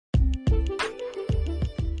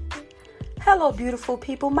Hello, beautiful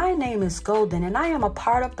people. My name is Golden, and I am a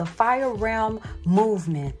part of the Fire Realm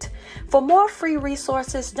movement. For more free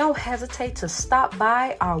resources, don't hesitate to stop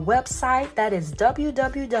by our website. That is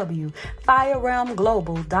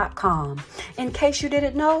www.firerealmglobal.com. In case you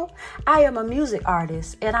didn't know, I am a music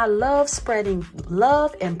artist, and I love spreading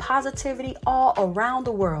love and positivity all around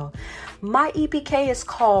the world. My EPK is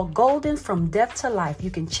called Golden From Death to Life.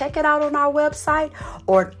 You can check it out on our website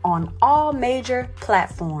or on all major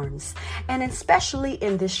platforms. And especially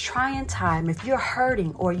in this trying time, if you're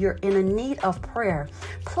hurting or you're in a need of prayer,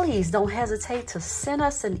 please don't hesitate to send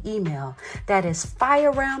us an email. That is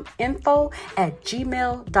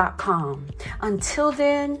firerealminfo@gmail.com. Until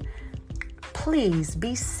then, please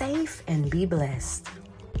be safe and be blessed.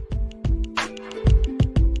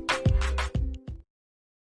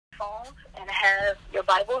 And have your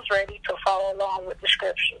Bibles ready to follow along with the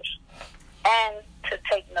scriptures and to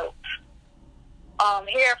take notes.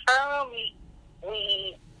 Here at Fire Realm,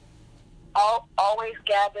 we always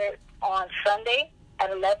gather on Sunday at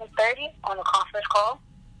 11:30 on a conference call,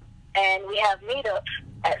 and we have meetups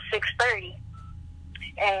at 6:30,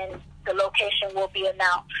 and the location will be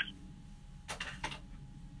announced.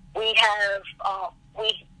 We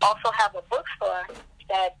also have a bookstore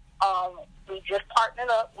that we just partnered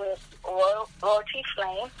up with Royalty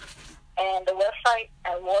Flame, and the website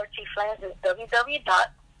at Royalty Flames is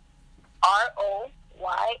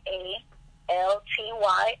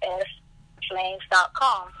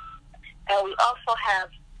www.royaltysflames.com. And we also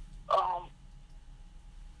have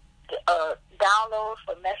downloads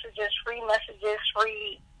for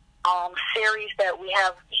free series that we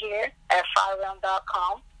have here at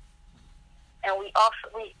firerealm.com. And we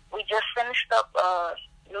just finished up a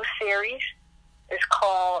new series. It's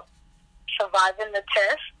called Surviving the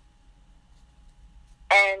Test.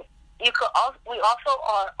 And we also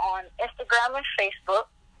are on Instagram and Facebook.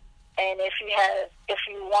 And if you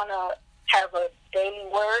want to have a daily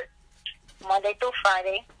word Monday through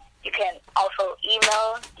Friday, you can also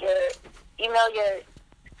email your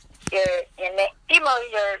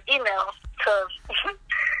email to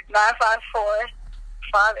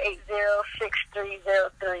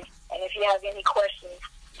 954-580-6303. And if you have any questions,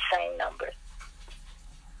 same number.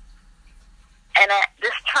 And at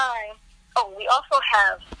this time, we also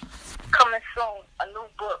have coming soon a new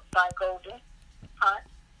book by Golden Hunt.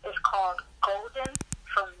 It's called Golden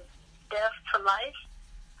From Death to Life.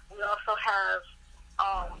 We also have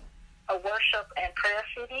a worship and prayer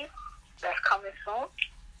CD that's coming soon,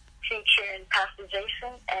 featuring Pastor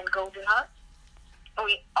Jason and Golden Hunt. And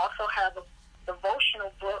we also have a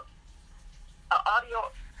devotional book, an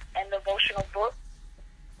audio and devotional book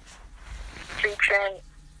featuring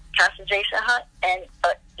Pastor Jason Hunt, and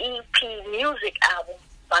an EP music album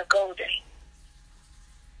by Golden.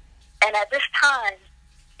 And at this time,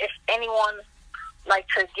 if anyone like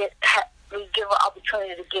to we give an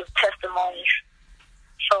opportunity to give testimonies.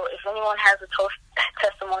 So if anyone has a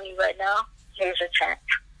testimony right now, here's your chance.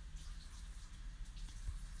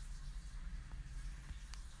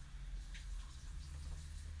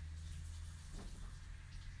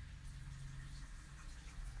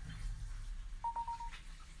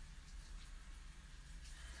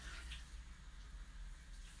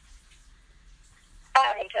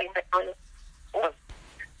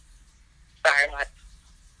 Sorry.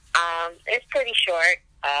 It's pretty short.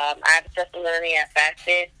 I have a testimony. I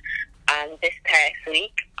fasted this past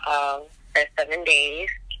week for 7 days.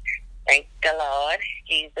 Thank the Lord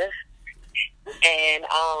Jesus. And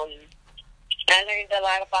I learned a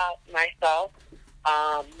lot about myself,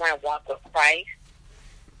 my walk with Christ,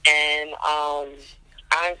 and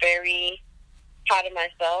I'm very proud of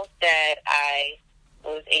myself that I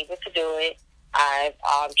was able to do it.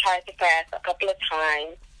 I've tried to fast a couple of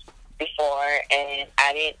times before, and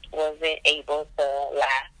I wasn't able to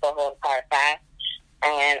last the whole entire fast.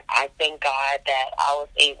 And I thank God that I was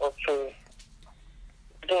able to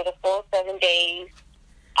do the full 7 days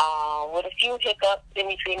with a few hiccups in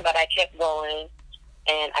between, but I kept going.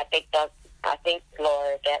 And I thank the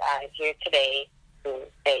Lord that I'm here today to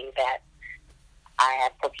say that I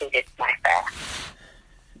have completed my fast.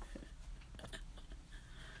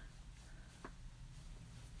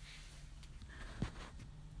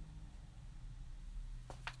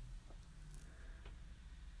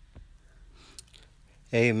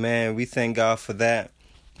 Amen. We thank God for that.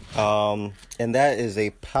 And that is a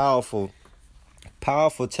powerful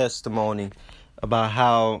testimony about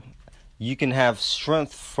how you can have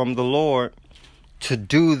strength from the Lord to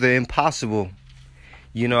do the impossible.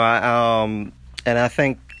 You know, I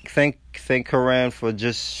thank Karan for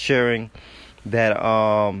just sharing that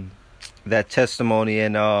testimony,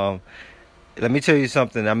 and let me tell you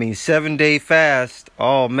something. I mean, 7-day fast.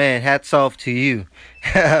 Oh man, hats off to you.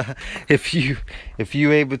 if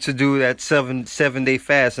you able to do that 7-day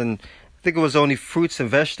fast, and I think it was only fruits and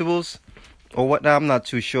vegetables or whatnot. I'm not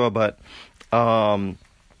too sure, but I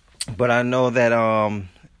know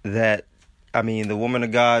that I mean, the woman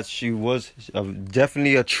of God, she was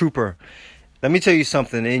definitely a trooper. Let me tell you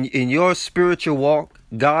something. In your spiritual walk,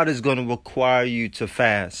 God is going to require you to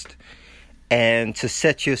fast and to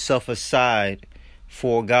set yourself aside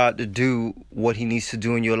for God to do what he needs to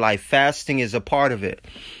do in your life. Fasting is a part of it.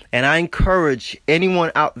 And I encourage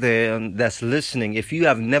anyone out there that's listening, if you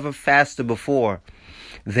have never fasted before,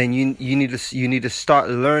 then you need to start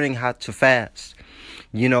learning how to fast.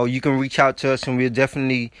 You know, you can reach out to us and we'll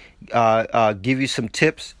definitely give you some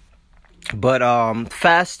tips. But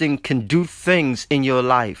fasting can do things in your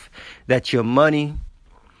life that your money,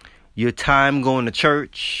 your time going to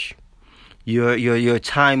church, your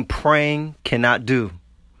time praying cannot do.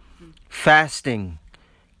 Fasting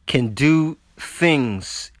can do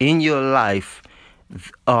things in your life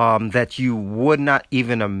that you would not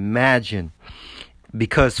even imagine,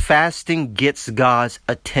 because fasting gets God's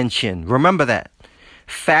attention. Remember that.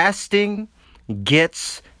 Fasting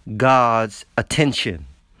gets God's attention.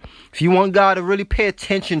 If you want God to really pay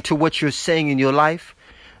attention to what you're saying in your life,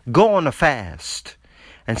 go on a fast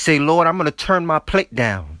and say, Lord, I'm going to turn my plate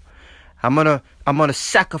down. I'm going to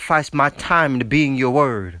sacrifice my time to being your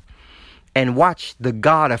word, and watch the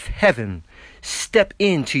God of heaven step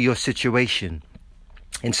into your situation.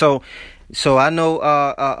 And so I know,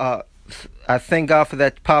 I thank God for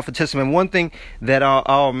that powerful testimony. One thing that,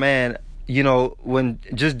 oh man, you know, when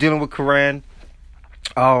just dealing with Quran,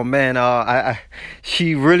 oh man,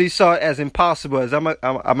 she really saw it as impossible.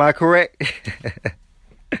 Am I correct?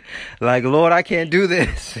 Like, Lord, I can't do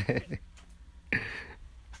this.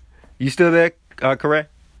 You still there, Quran?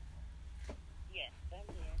 Yes, I'm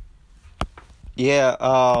here.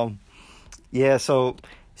 Yeah. So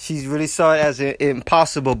she really saw it as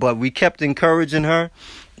impossible, but we kept encouraging her,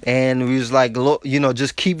 and we was like, you know,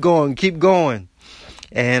 just keep going,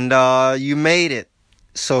 and you made it.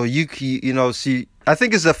 So you know, see, I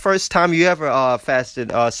think it's the first time you ever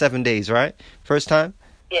fasted 7 days, right? First time?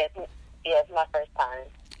 Yes, my first time.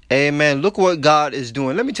 Amen. Look what God is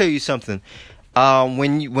doing. Let me tell you something.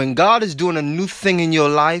 When God is doing a new thing in your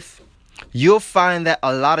life, you'll find that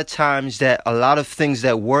a lot of times that a lot of things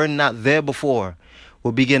that were not there before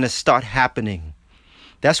will begin to start happening.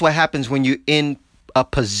 That's what happens when you're in a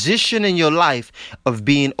position in your life of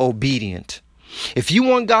being obedient. If you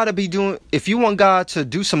want God to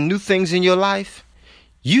do some new things in your life,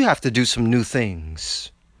 you have to do some new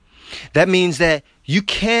things. That means that you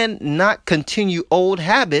cannot continue old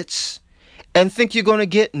habits and think you're going to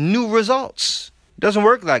get new results. It doesn't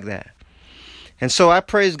work like that. And so I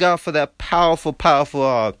praise God for that powerful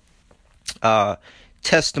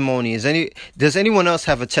testimony. Does anyone else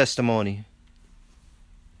have a testimony?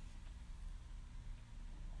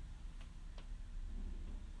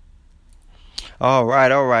 All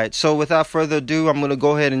right. So without further ado, I'm going to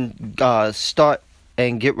go ahead and start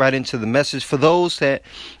and get right into the message. For those that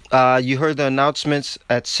you heard the announcements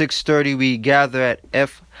at 6:30, we gather at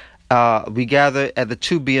the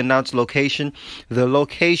to be announced location. The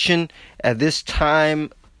location at this time,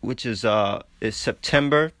 which is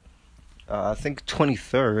September, I think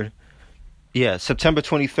 23rd. Yeah, September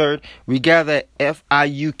 23rd. We gather at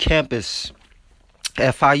FIU campus,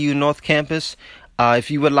 FIU North Campus. If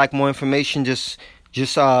you would like more information, just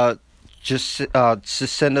send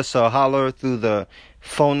us a holler through the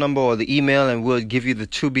phone number or the email, and we'll give you the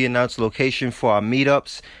to be announced location for our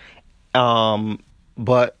meetups.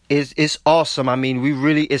 But it's awesome. I mean,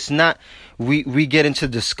 it's not, we get into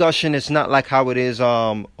discussion. It's not like how it is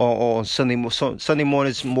on Sunday. So Sunday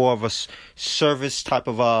morning is more of a service type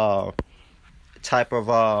of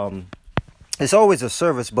it's always a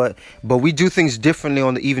service, but we do things differently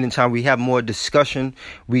on the evening time. We have more discussion.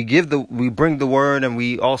 We bring the word, and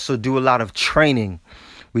we also do a lot of training.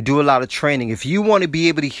 If you want to be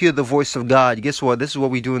able to hear the voice of God, guess what? This is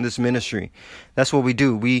what we do in this ministry. That's what we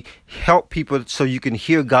do. We help people so you can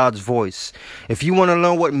hear God's voice. If you want to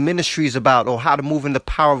learn what ministry is about, or how to move in the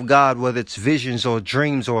power of God, whether it's visions or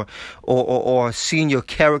dreams or seeing your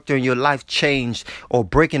character and your life changed, or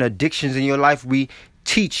breaking addictions in your life, we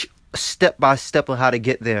teach step by step on how to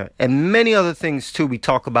get there, and many other things too we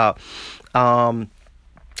talk about.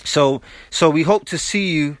 So we hope to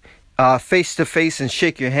see you face to face and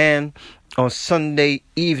shake your hand on Sunday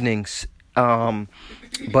evenings. But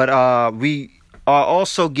we are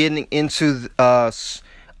also getting into a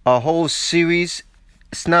whole series.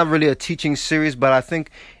 It's not really a teaching series, but I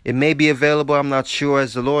think it may be available. I'm not sure,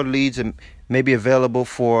 as the Lord leads, and may be available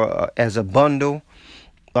for as a bundle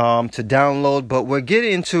to download. But we're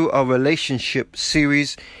getting into a relationship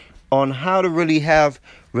series on how to really have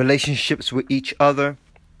relationships with each other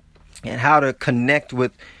and how to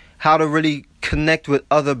really connect with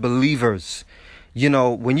other believers. You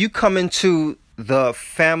know, when you come into the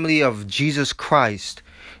family of Jesus Christ,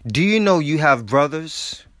 do you know you have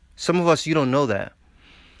brothers? Some of us, you don't know that.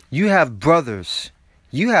 You have brothers,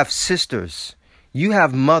 you have sisters, you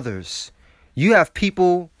have mothers, you have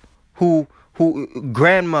people who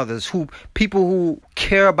grandmothers, people who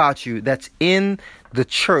care about you, that's in the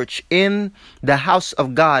church, in the house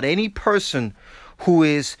of God. Any person who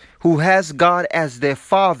has God as their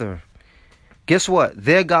father, guess what?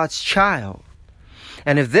 They're God's child.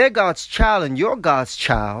 And if they're God's child and you're God's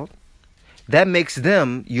child, that makes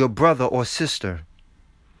them your brother or sister.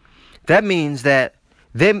 That means that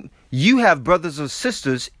you have brothers or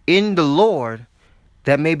sisters in the Lord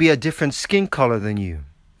that may be a different skin color than you.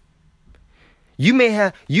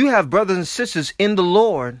 You have brothers and sisters in the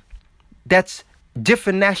Lord that's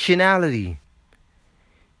different nationality.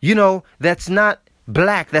 You know, that's not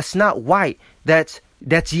black, that's not white, that's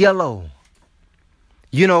yellow.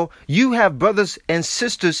 You know, you have brothers and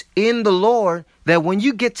sisters in the Lord that when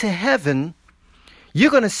you get to heaven,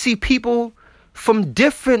 you're going to see people from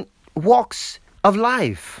different walks of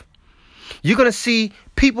life. You're going to see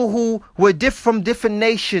people who were from different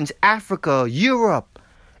nations, Africa, Europe,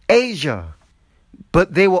 Asia.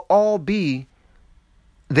 But they will all be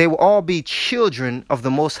children of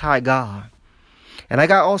the Most High God. And I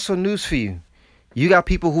got also news for you. You got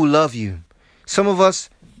people who love you. Some of us,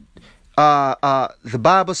 the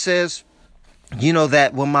Bible says, you know,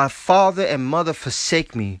 that when my father and mother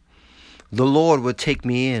forsake me, the Lord will take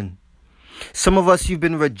me in. Some of us, you've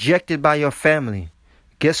been rejected by your family.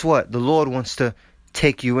 Guess what? The Lord wants to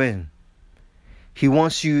take you in. He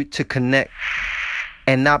wants you to connect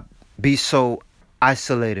and not be so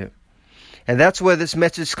isolated. And that's where this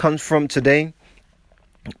message comes from today.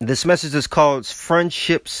 This message is called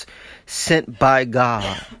Friendships Sent by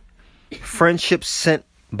God. Friendships sent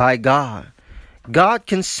by God. God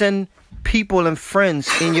can send people and friends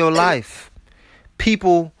in your life.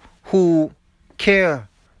 People who care.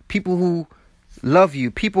 People who love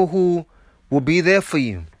you. People who will be there for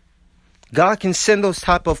you. God can send those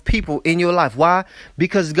type of people in your life. Why?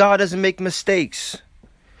 Because God doesn't make mistakes.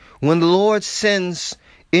 When the Lord sends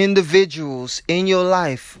individuals in your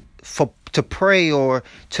life to pray or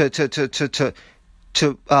to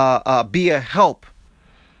be a help,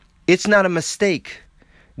 it's not a mistake.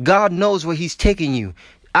 God knows where He's taking you.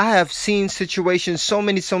 I have seen situations so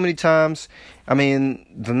many times. I mean,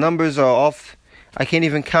 the numbers are off. I can't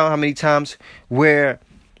even count how many times where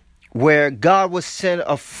God will send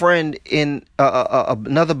a friend in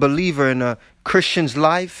another believer in a Christian's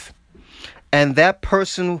life, and that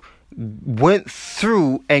person went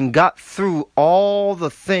through and got through all the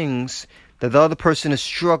things that the other person is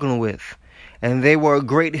struggling with. And they were a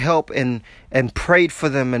great help and prayed for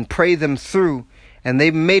them and prayed them through. And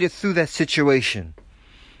they made it through that situation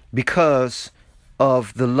because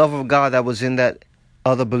of the love of God that was in that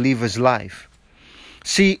other believer's life.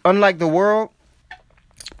 See, unlike the world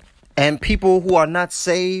and people who are not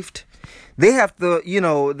saved, they have to,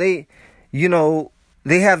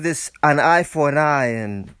 they have this an eye for an eye,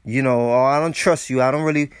 and, oh, I don't trust you. I don't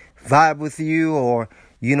really vibe with you, or,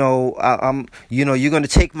 you're going to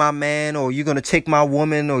take my man, or you're going to take my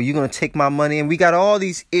woman, or you're going to take my money. And we got all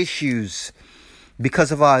these issues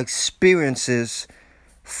because of our experiences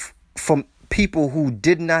from people who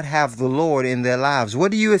did not have the Lord in their lives.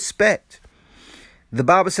 What do you expect? The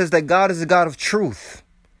Bible says that God is a God of truth.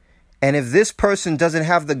 And if this person doesn't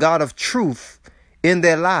have the God of truth in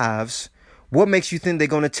their lives, what makes you think they're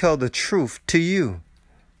going to tell the truth to you?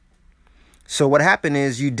 So what happened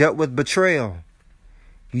is you dealt with betrayal.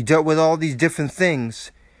 You dealt with all these different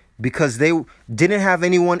things because they didn't have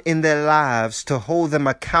anyone in their lives to hold them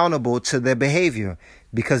accountable to their behavior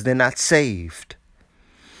because they're not saved.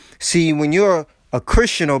 See, when you're a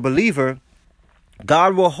Christian or believer,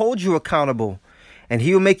 God will hold you accountable, and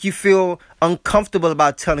He'll make you feel uncomfortable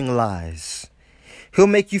about telling lies. He'll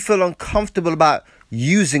make you feel uncomfortable about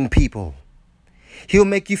using people. He'll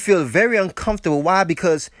make you feel very uncomfortable. Why?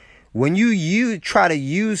 Because when you try to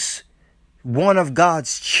use one of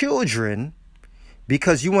God's children,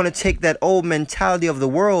 because you want to take that old mentality of the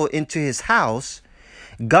world into His house,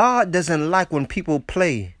 God doesn't like when people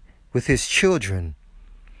play with His children.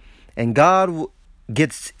 And God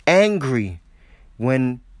gets angry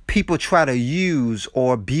when people try to use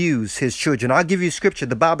or abuse His children. I'll give you scripture.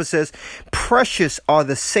 The Bible says, precious are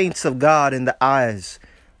the saints of God in the eyes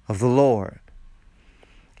of the Lord.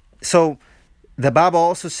 So the Bible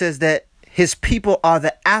also says that his people are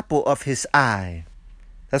the apple of his eye.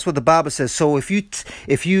 That's what the Bible says. So if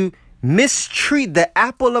you mistreat the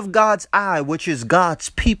apple of God's eye, which is God's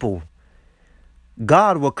people,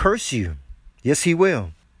 God will curse you. Yes, he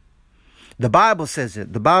will. The Bible says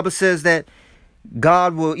it. The Bible says that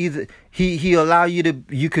God will either he allow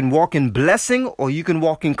you can walk in blessing or you can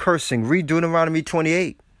walk in cursing. Read Deuteronomy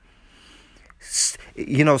 28.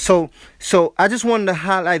 You know, so I just wanted to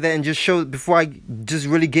highlight that and just show before I just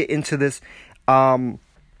really get into this. I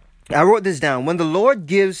wrote this down. When the Lord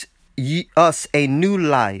gives us a new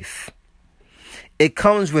life, it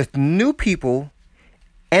comes with new people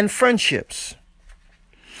and friendships.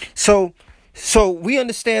 So we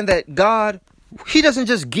understand that God, he doesn't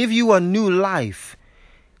just give you a new life.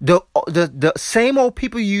 The same old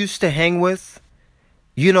people you used to hang with,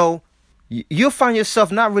 you know, you'll find yourself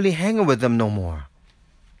not really hanging with them no more.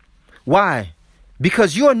 Why?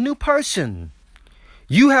 Because you're a new person.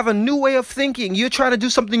 You have a new way of thinking. You're trying to do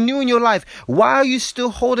something new in your life. Why are you still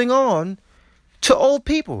holding on to old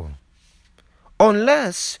people?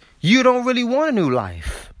 Unless you don't really want a new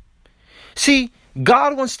life. See,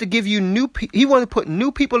 God wants to give you he wants to put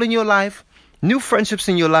new people in your life, new friendships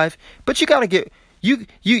in your life, but you gotta get you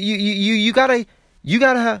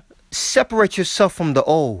gotta separate yourself from the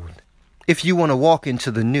old if you want to walk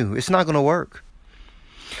into the new. It's not gonna work.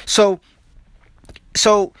 So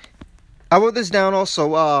I wrote this down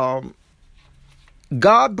also.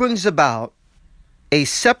 God brings about a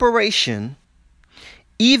separation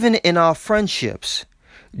even in our friendships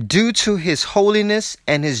due to his holiness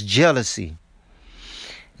and his jealousy.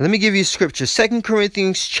 Let me give you scripture. 2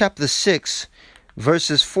 Corinthians chapter 6,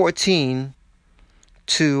 verses 14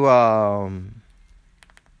 to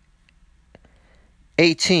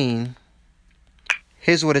 18.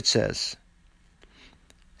 Here's what it says.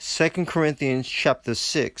 2 Corinthians chapter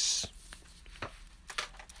 6,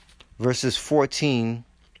 verses 14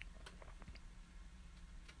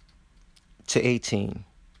 to 18.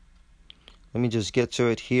 Let me just get to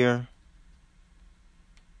it here.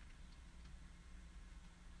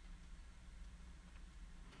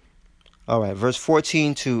 All right, verse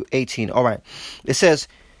 14 to 18. All right. It says,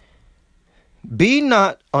 "Be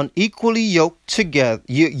not unequally yoked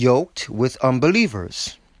with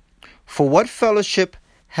unbelievers. For what fellowship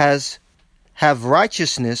have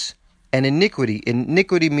righteousness and iniquity?"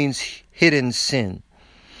 Iniquity means hidden sin.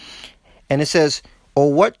 And it says,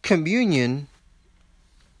 "Or what communion?"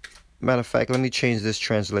 Matter of fact, let me change this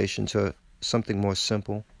translation to something more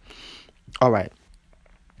simple. All right.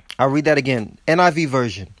 I'll read that again. NIV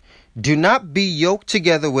version. "Do not be yoked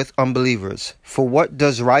together with unbelievers. For what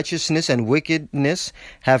does righteousness and wickedness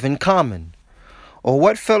have in common? Or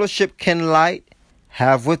what fellowship can light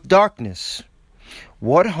have with darkness?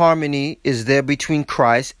 What harmony is there between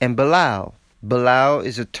Christ and Belial?" Belial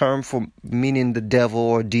is a term for meaning the devil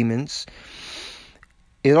or demons.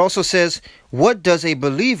 It also says, "What does a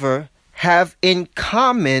believer have in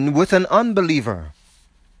common with an unbeliever?"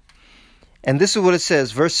 And this is what it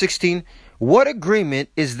says, verse 16, "What agreement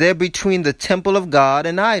is there between the temple of God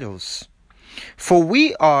and idols? For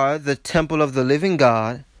we are the temple of the living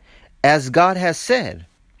God, as God has said,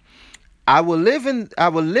 I will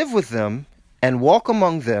live with them and walk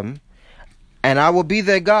among them, and I will be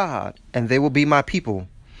their God, and they will be my people.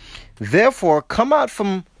 Therefore, come out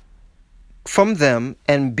from them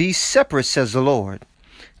and be separate, says the Lord.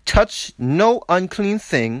 Touch no unclean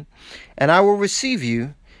thing, and I will receive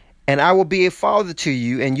you, and I will be a father to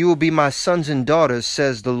you, and you will be my sons and daughters,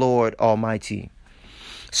 says the Lord Almighty."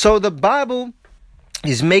 So the Bible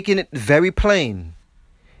is making it very plain.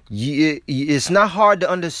 It's not hard to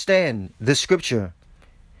understand the scripture.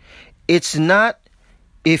 It's not,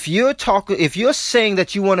 if you're saying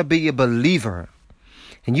that you want to be a believer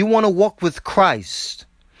and you want to walk with Christ,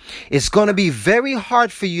 it's going to be very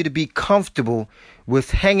hard for you to be comfortable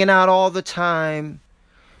with hanging out all the time,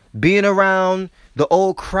 being around the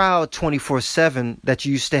old crowd 24/7 that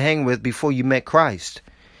you used to hang with before you met Christ.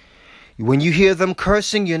 When you hear them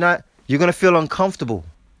cursing, you're going to feel uncomfortable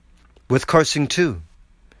with cursing too.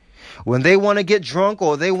 When they want to get drunk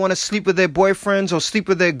or they want to sleep with their boyfriends or sleep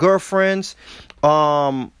with their girlfriends,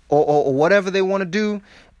 or whatever they want to do,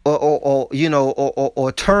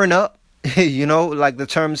 or turn up, like the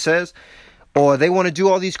term says, or they want to do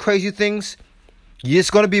all these crazy things,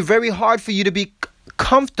 it's going to be very hard for you to be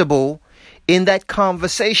comfortable in that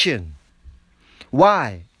conversation.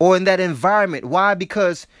 Why? Or in that environment. Why?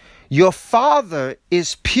 Because your Father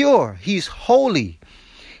is pure. He's holy.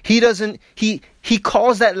 He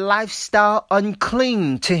calls that lifestyle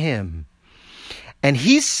unclean to him. And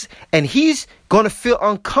he's going to feel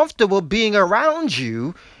uncomfortable being around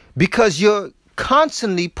you because you're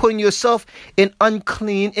constantly putting yourself in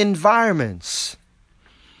unclean environments.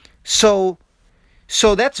 So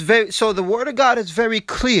the word of God is very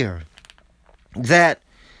clear that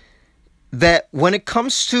when it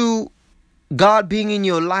comes to God being in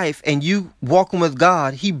your life and you walking with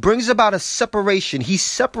God, he brings about a separation. He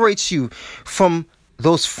separates you from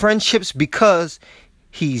those friendships because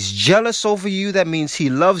he's jealous over you. That means he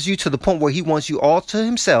loves you to the point where he wants you all to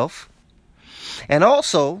himself. And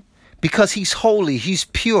also because he's holy, he's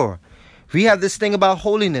pure. We have this thing about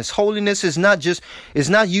holiness. Holiness is not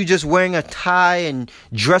you just wearing a tie and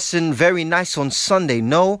dressing very nice on Sunday.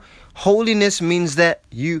 No, holiness means that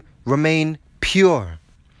you remain pure.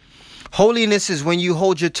 Holiness is when you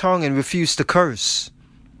hold your tongue and refuse to curse.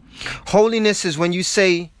 Holiness is when you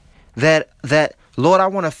say that Lord, I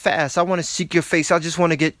want to fast. I want to seek your face. I just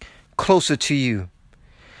want to get closer to you.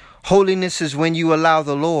 Holiness is when you allow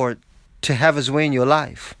the Lord to have his way in your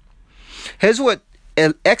life. Here's what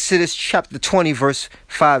Exodus chapter 20 verse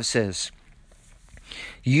 5 says.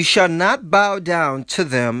 You shall not bow down to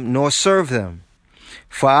them nor serve them.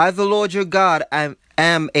 For I, the Lord your God,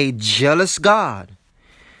 am a jealous God,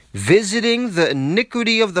 visiting the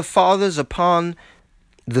iniquity of the fathers upon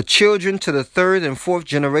the children to the third and fourth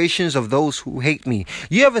generations of those who hate me.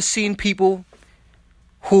 You ever seen people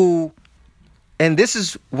who, and this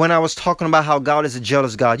is when I was talking about how God is a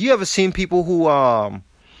jealous God. You ever seen people who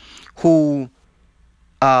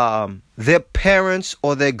their parents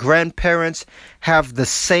or their grandparents have the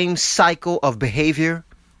same cycle of behavior?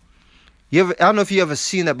 I don't know if you ever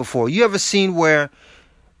seen that before. You ever seen where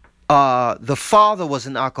the father was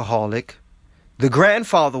an alcoholic, the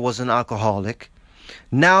grandfather was an alcoholic,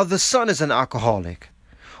 now the son is an alcoholic?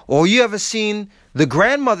 Or you ever seen the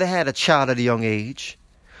grandmother had a child at a young age,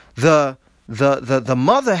 the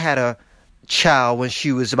mother had a child when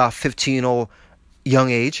she was about 15 or young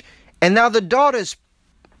age, and now the daughter's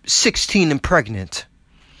 16 and pregnant?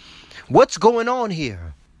 What's going on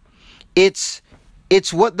here? It's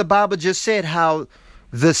what the Bible just said, how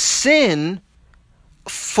the sin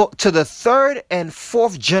to the third and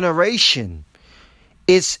fourth generation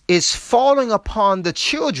is falling upon the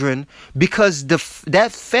children because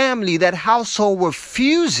that family, that household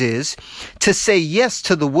refuses to say yes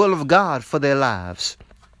to the will of God for their lives.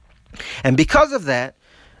 And because of that,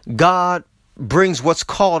 God brings what's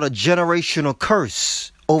called a generational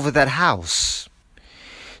curse over that house.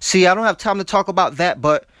 See, I don't have time to talk about that,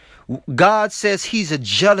 but God says he's a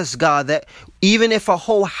jealous God, that even if a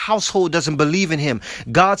whole household doesn't believe in him,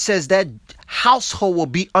 God says that household will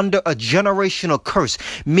be under a generational curse,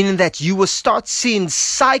 meaning that you will start seeing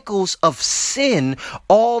cycles of sin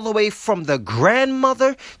all the way from the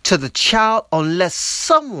grandmother to the child unless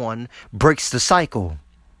someone breaks the cycle.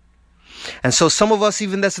 And so some of us,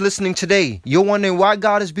 even that's listening today, you're wondering why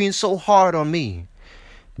God is being so hard on me.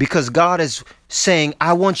 Because God is saying,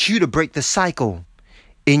 I want you to break the cycle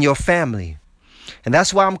in your family. And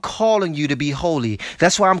that's why I'm calling you to be holy.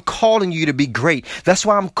 That's why I'm calling you to be great. That's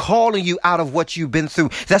why I'm calling you out of what you've been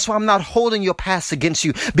through. That's why I'm not holding your past against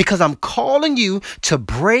you, because I'm calling you to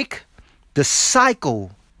break the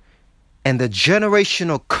cycle and the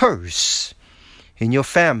generational curse in your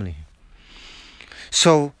family.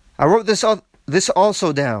 So I wrote this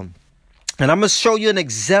also down. And I'm going to show you an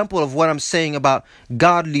example of what I'm saying about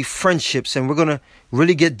godly friendships. And we're going to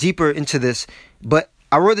really get deeper into this. But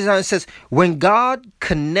I wrote this down. It says, when God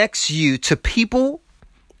connects you to people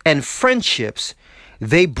and friendships,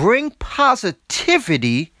 they bring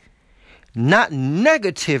positivity, not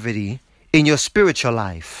negativity, in your spiritual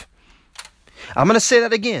life. I'm going to say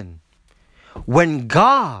that again. When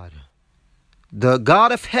God, the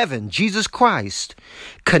God of heaven, Jesus Christ,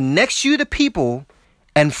 connects you to people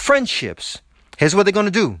and friendships, here's what they're going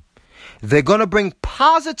to do. They're going to bring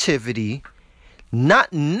positivity,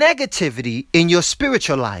 not negativity, in your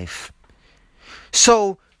spiritual life.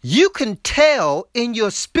 So you can tell in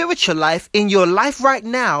your spiritual life, in your life right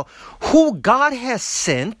now, who God has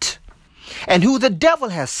sent and who the devil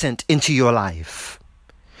has sent into your life.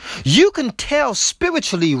 You can tell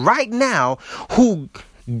spiritually right now who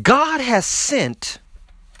God has sent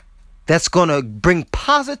that's going to bring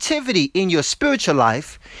positivity in your spiritual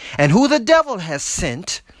life, and who the devil has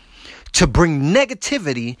sent to bring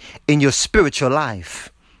negativity in your spiritual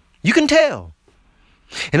life. You can tell.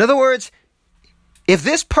 In other words, if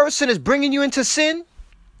this person is bringing you into sin,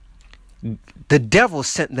 the devil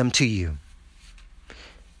sent them to you.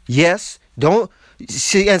 Yes, don't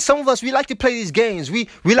see. And some of us, we like to play these games. We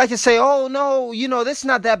like to say, oh no, that's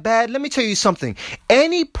not that bad. Let me tell you something.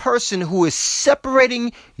 Any person who is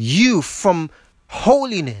separating you from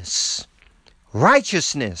holiness,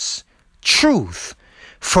 righteousness, truth,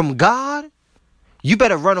 from God, you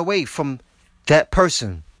better run away from that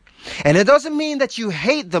person. And it doesn't mean that you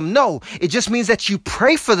hate them. No, it just means that you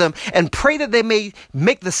pray for them and pray that they may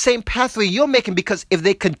make the same pathway you're making, because if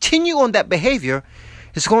they continue on that behavior,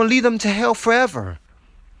 it's going to lead them to hell forever.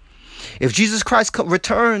 If Jesus Christ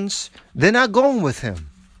returns, they're not going with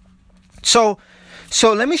him. So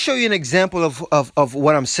let me show you an example of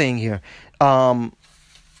what I'm saying here. We're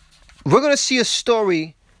going to see a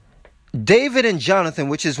story, David and Jonathan,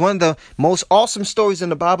 which is one of the most awesome stories in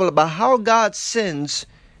the Bible about how God sends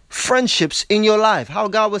friendships in your life, how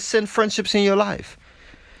God will send friendships in your life.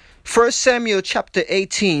 1 Samuel chapter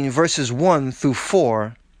 18, verses 1 through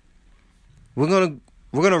 4. We're going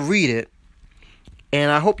to read it. And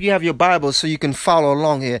I hope you have your Bible so you can follow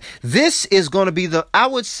along here. This is going to be going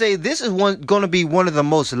to be one of the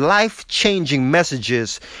most life-changing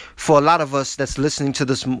messages for a lot of us that's listening to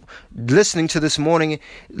this message this morning,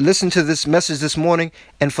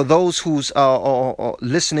 and for those who's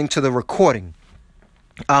listening to the recording.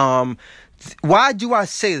 Why do I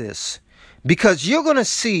say this? Because you're going to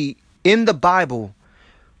see in the Bible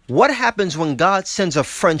what happens when God sends a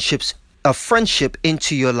friendship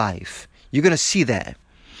into your life. You're going to see that.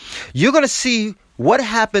 You're going to see what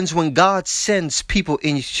happens when God sends people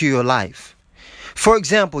into your life. For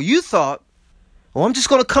example, you thought, I'm just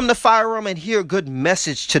going to come to Fire Room and hear a good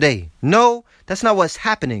message today. No, that's not what's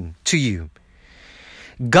happening to you.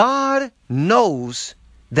 God knows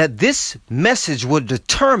that this message will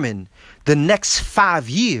determine the next 5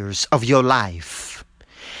 years of your life.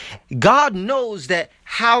 God knows that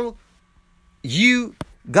how you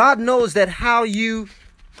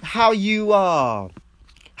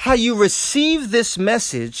receive this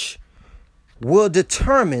message will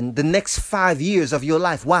determine the next 5 years of your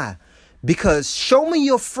life. Why? Because show me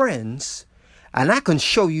your friends and I can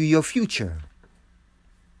show you your future.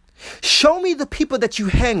 Show me the people that you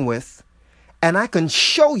hang with and I can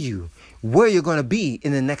show you where you're going to be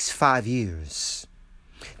in the next 5 years,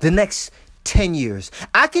 the next 10 years.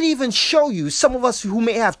 I can even show you, some of us who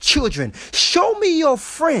may have children, show me your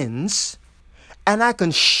friends and I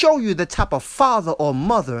can show you the type of father or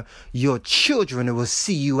mother your children will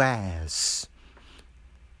see you as.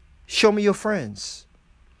 Show me your friends.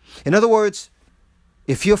 In other words,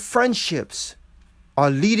 if your friendships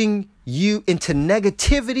are leading you into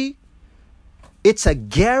negativity, it's a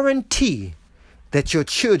guarantee that your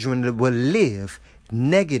children will live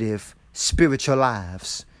negative spiritual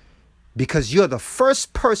lives. Because you're the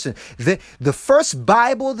first person, the first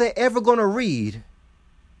Bible they're ever going to read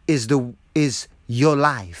is your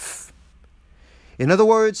life. In other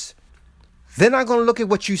words, they're not going to look at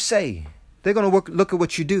what you say. They're going to look at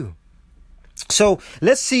what you do. So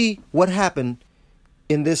let's see what happened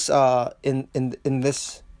in this in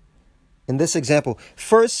this example.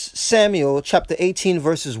 1 Samuel chapter 18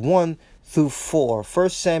 verses 1 through 4. 1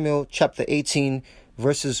 Samuel chapter 18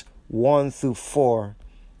 verses 1 through 4.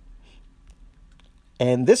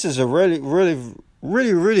 And this is a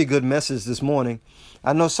really good message this morning.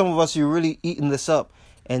 I know some of us, you're really eating this up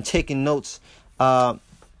and taking notes.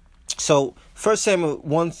 So 1 Samuel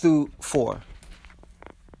 1 through 4.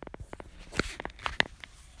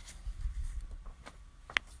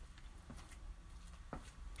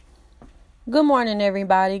 Good morning,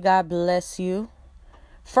 everybody. God bless you.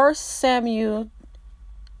 1 Samuel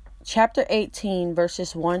chapter 18,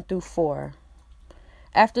 verses 1 through 4.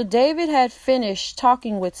 After David had finished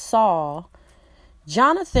talking with Saul,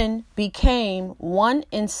 Jonathan became one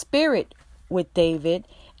in spirit with David,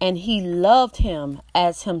 and he loved him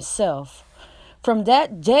as himself. From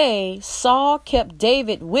that day, Saul kept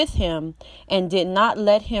David with him and did not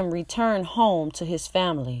let him return home to his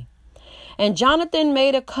family. And Jonathan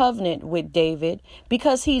made a covenant with David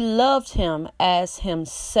because he loved him as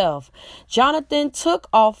himself. Jonathan took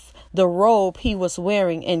off the robe he was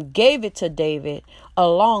wearing and gave it to David,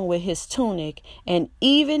 along with his tunic and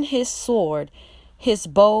even his sword, his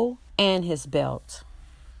bow, and his belt.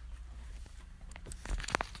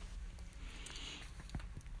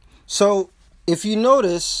 So, if you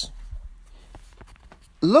notice,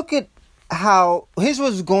 look at here's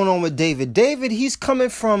what's going on with David. David, he's coming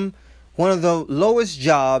from one of the lowest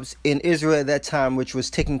jobs in Israel at that time, which was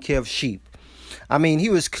taking care of sheep. I mean, he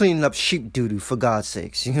was cleaning up sheep doo-doo, for God's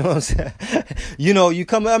sakes. You know what I'm saying?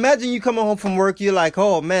 Imagine you coming home from work. You're like,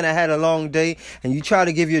 oh man, I had a long day. And you try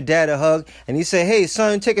to give your dad a hug. And he say, hey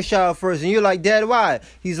son, take a shower first. And you're like, Dad, why?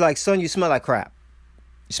 He's like, son, you smell like crap.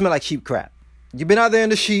 You smell like sheep crap. You've been out there in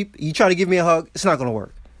the sheep. You try to give me a hug. It's not going to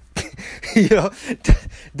work.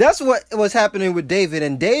 That's what was happening with David.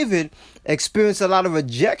 And David experienced a lot of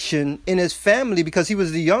rejection in his family because he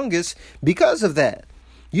was the youngest because of that.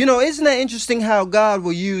 Isn't that interesting how God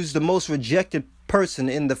will use the most rejected person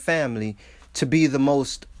in the family to be the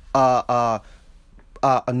most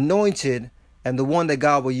anointed and the one that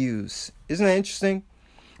God will use. Isn't that interesting?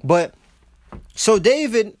 But so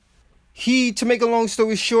David, to make a long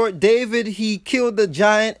story short, David, he killed the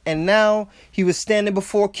giant, and now he was standing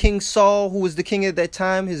before King Saul, who was the king at that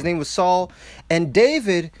time. His name was Saul. And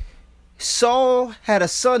Saul had a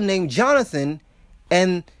son named Jonathan,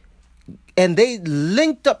 and they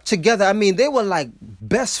linked up together. I mean, they were like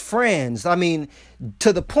best friends. I mean,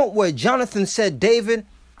 to the point where Jonathan said, David,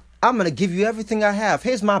 I'm going to give you everything I have.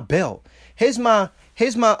 Here's my belt. Here's my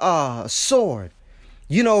sword.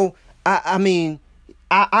 You know, I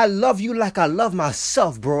love you like I love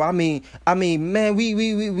myself, bro. I mean, man,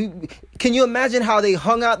 we can you imagine how they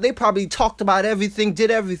hung out? They probably talked about everything,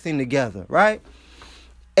 did everything together, right?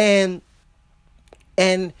 And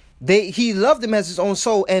he loved him as his own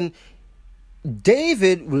soul. And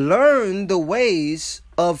David learned the ways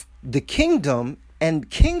of the kingdom and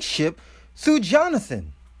kingship through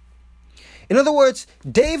Jonathan. In other words,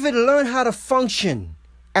 David learned how to function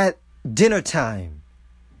at dinner time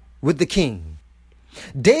with the king.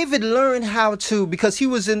 David learned how to, because he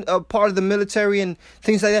was in a part of the military and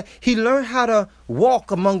things like that, he learned how to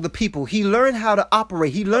walk among the people. He learned how to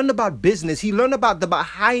operate. He learned about business. He learned about the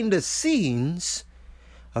behind the scenes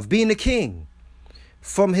of being a king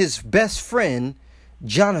from his best friend,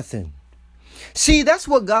 Jonathan. See, that's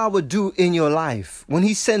what God would do in your life when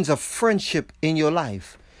he sends a friendship in your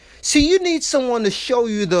life. See, you need someone to show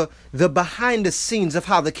you the behind the scenes of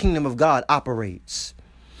how the kingdom of God operates.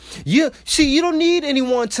 You don't need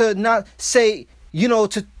anyone to not say,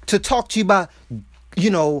 to talk to you about,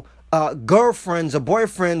 girlfriends or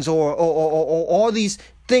boyfriends or all these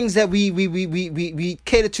things that we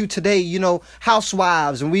cater to today,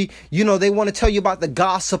 housewives, and they want to tell you about the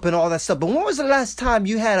gossip and all that stuff. But when was the last time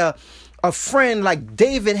you had a friend like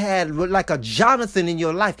David had, like a Jonathan in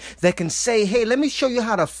your life that can say, hey, let me show you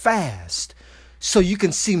how to fast so you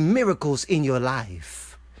can see miracles in your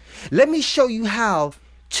life. Let me show you how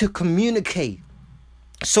to communicate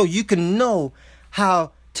so you can know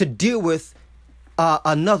how to deal with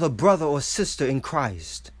another brother or sister in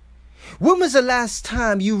Christ. When was the last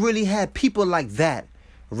time you really had people like that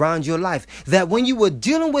around your life, that when you were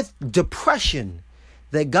dealing with depression,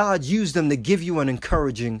 that God used them to give you an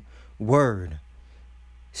encouraging word?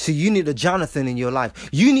 So you need a Jonathan in your life.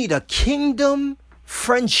 You need a kingdom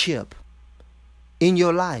friendship in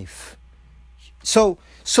your life. So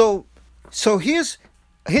here's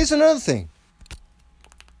another thing.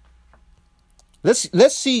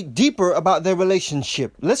 Let's see deeper about their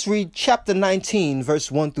relationship. Let's read chapter 19, verse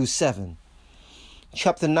 1 through 7.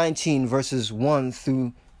 Chapter 19, verses 1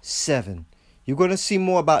 through 7. You're going to see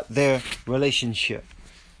more about their relationship.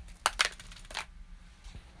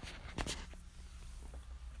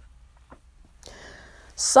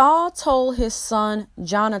 Saul told his son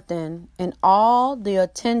Jonathan and all the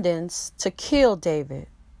attendants to kill David.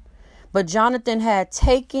 But Jonathan had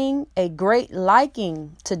taken a great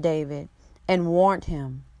liking to David and warned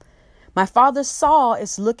him, my father Saul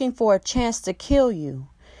is looking for a chance to kill you.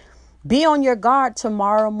 Be on your guard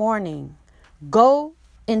tomorrow morning. Go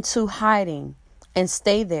into hiding and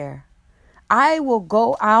stay there. I will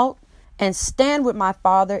go out and stand with my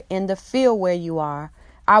father in the field where you are.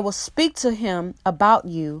 I will speak to him about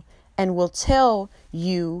you and will tell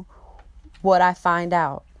you what I find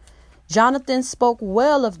out. Jonathan spoke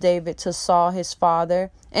well of David to Saul his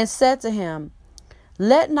father and said to him,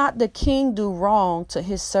 let not the king do wrong to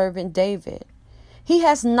his servant David. He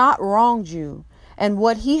has not wronged you, and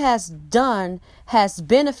what he has done has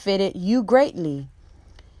benefited you greatly.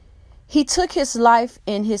 He took his life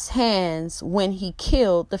in his hands when he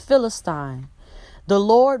killed the Philistine. The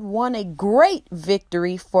Lord won a great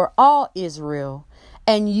victory for all Israel,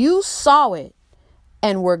 and you saw it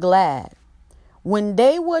and were glad.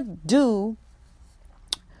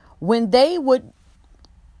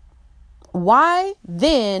 Why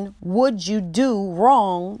then would you do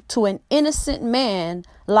wrong to an innocent man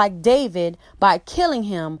like David by killing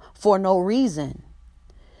him for no reason?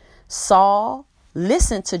 Saul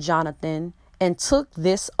listened to Jonathan and took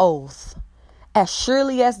this oath. As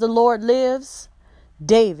surely as the Lord lives,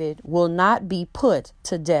 David will not be put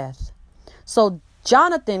to death. So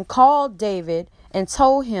Jonathan called David and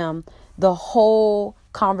told him the whole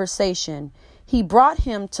conversation. He brought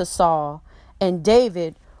him to Saul, and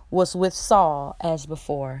David was with Saul as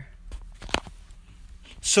before.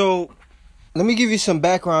 So let me give you some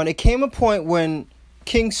background. It came a point when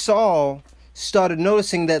King Saul started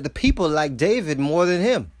noticing that the people liked David more than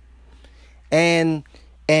him. And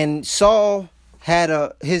Saul had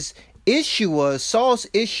Saul's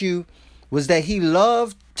issue was that he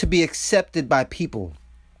loved to be accepted by people.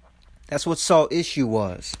 That's what Saul's issue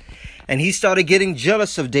was. And he started getting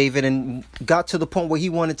jealous of David and got to the point where he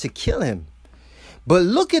wanted to kill him. But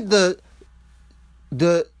look at the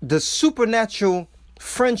supernatural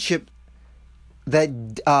friendship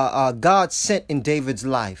that God sent in David's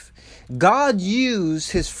life. God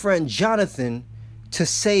used his friend Jonathan to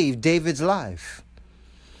save David's life.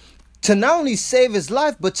 To not only save his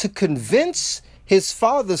life, but to convince his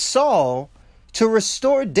father Saul to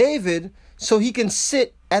restore David so he can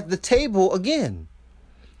sit at the table again.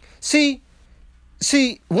 See,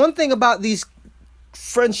 one thing about these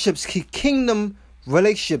friendships, kingdom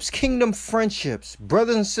relationships, kingdom friendships,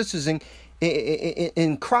 brothers and sisters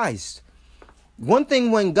in Christ. One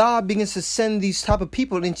thing, when God begins to send these type of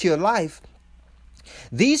people into your life,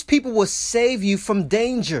 these people will save you from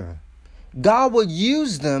danger. God will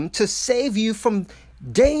use them to save you from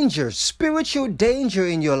danger, spiritual danger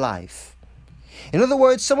in your life. In other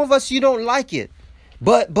words, some of us, you don't like it,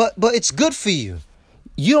 but it's good for you.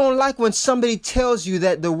 You don't like when somebody tells you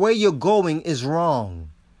that the way you're going is wrong.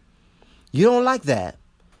 You don't like that.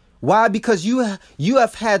 Why? Because you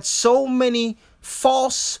have had so many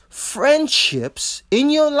false friendships in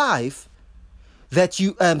your life that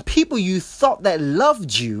people you thought that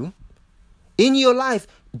loved you in your life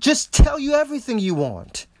just tell you everything you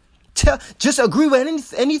want. Just agree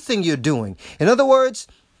with anything you're doing. In other words,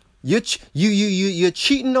 you're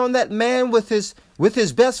cheating on that man with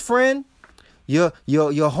his best friend. Your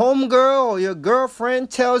homegirl or your girlfriend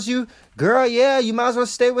tells you, girl, yeah, you might as well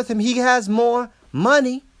stay with him. He has more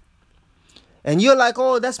money. And you're like,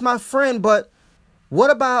 oh, that's my friend. But what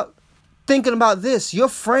about thinking about this? Your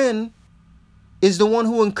friend is the one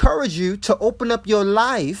who encouraged you to open up your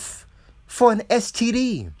life for an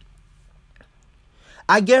STD.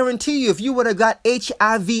 I guarantee you, if you would have got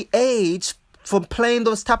HIV/AIDS from playing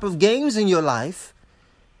those type of games in your life,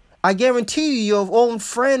 I guarantee you your own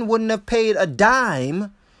friend wouldn't have paid a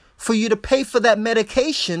dime for you to pay for that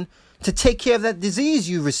medication to take care of that disease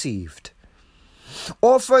you received.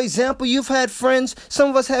 Or, for example, you've had friends, some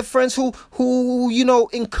of us have friends who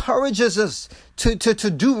encourages us to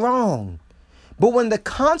do wrong. But when the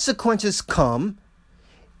consequences come,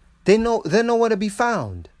 they're nowhere to be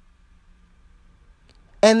found.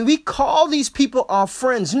 And we call these people our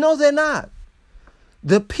friends. No, they're not.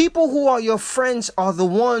 The people who are your friends are the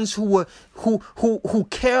ones who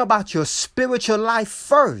care about your spiritual life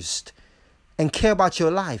first and care about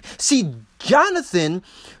your life. See, Jonathan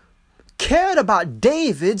cared about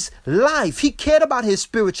David's life. He cared about his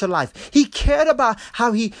spiritual life. He cared about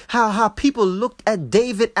how people looked at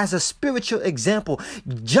David as a spiritual example.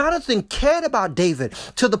 Jonathan cared about David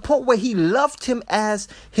to the point where he loved him as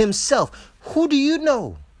himself. Who do you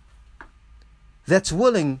know that's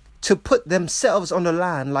willing to put themselves on the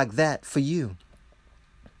line like that for you?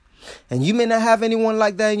 And you may not have anyone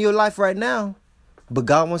like that in your life right now, but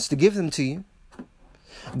God wants to give them to you.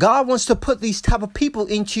 God wants to put these type of people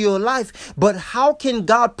into your life. But how can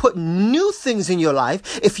God put new things in your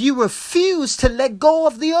life if you refuse to let go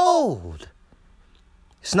of the old?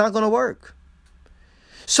 It's not going to work.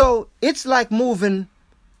 So it's like moving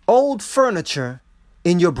old furniture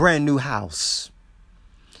in your brand new house.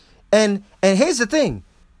 And here's the thing.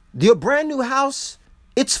 Your brand new house,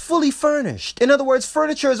 it's fully furnished. In other words,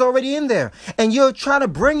 furniture is already in there. And you're trying to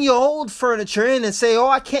bring your old furniture in and say, oh,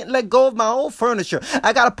 I can't let go of my old furniture.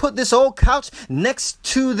 I got to put this old couch next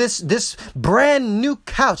to this brand new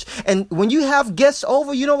couch. And when you have guests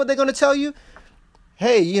over, you know what they're going to tell you?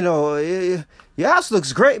 Hey, your house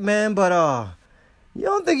looks great, man, but you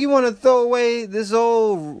don't think you want to throw away this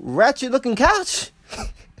old ratchet looking couch?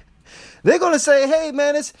 They're going to say, hey,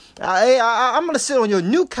 man, I'm going to sit on your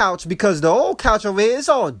new couch because the old couch over here is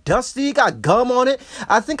all dusty, got gum on it.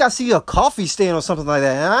 I think I see a coffee stain or something like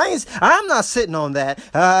that. And I'm not sitting on that.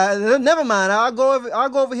 Never mind. I'll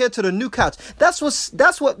go over here to the new couch. That's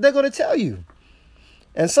what they're going to tell you.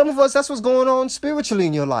 And some of us, that's what's going on spiritually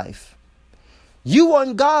in your life. You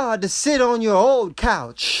want God to sit on your old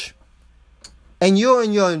couch. And you're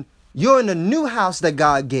in the new house that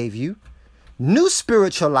God gave you. New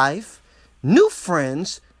spiritual life. New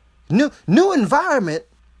friends, new environment,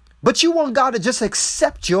 but you want God to just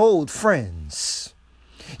accept your old friends.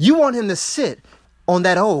 You want him to sit on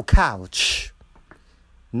that old couch.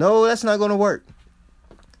 No, that's not going to work.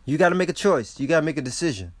 You got to make a choice. You got to make a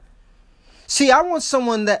decision. See, I want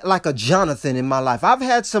someone that like a Jonathan in my life. I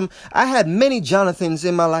had many Jonathans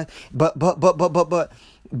in my life,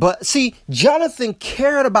 but see, Jonathan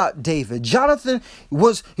cared about David.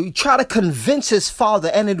 He tried to convince his father,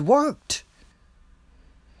 and it worked.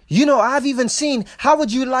 You know, I've even seen, how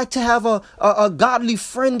would you like to have a godly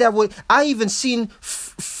friend that would, I even seen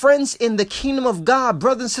friends in the kingdom of God,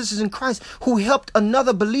 brothers and sisters in Christ, who helped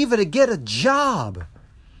another believer to get a job,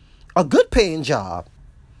 a good paying job.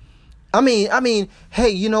 I mean, hey,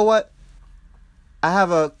 you know what? I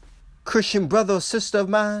have a Christian brother or sister of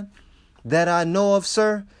mine that I know of,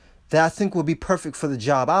 sir, that I think will be perfect for the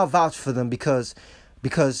job. I'll vouch for them because,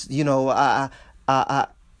 you know,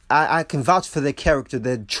 I can vouch for their character.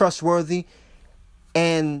 They're trustworthy,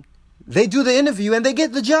 and they do the interview and they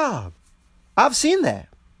get the job. I've seen that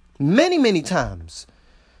many, many times.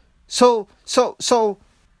 So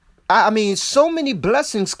I mean, so many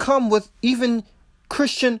blessings come with even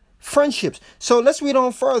Christian friendships. So let's read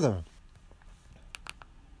on further.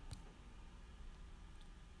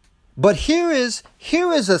 But here is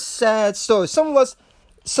a sad story. Some of us,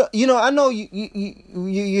 so, you know, I know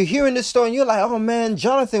you're hearing this story and you're like, oh man,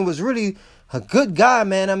 Jonathan was really a good guy,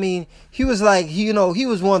 man. I mean, he was like, you know, he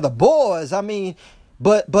was one of the boys. I mean,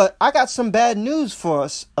 but I got some bad news for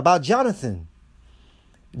us about Jonathan.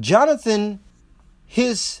 Jonathan,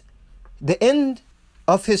 the end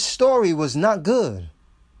of his story was not good.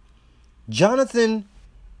 Jonathan,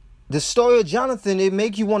 the story of Jonathan, it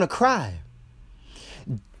make you want to cry.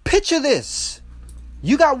 Picture this.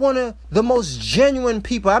 You got one of the most genuine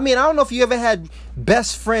people. I mean, I don't know if you ever had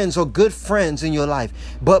best friends or good friends in your life,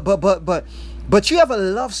 but you ever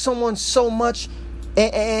love someone so much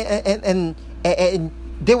and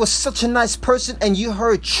they were such a nice person and you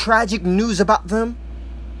heard tragic news about them?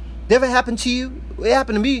 That ever happened to you? It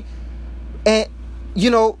happened to me. And you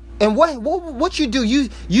know, and what you do,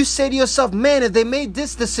 you say to yourself, man, if they made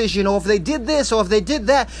this decision, or if they did this, or if they did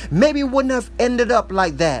that, maybe it wouldn't have ended up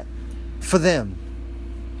like that for them.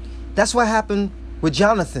 That's what happened with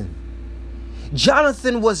Jonathan.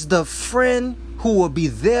 Jonathan was the friend who will be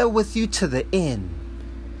there with you to the end.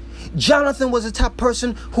 Jonathan was the type of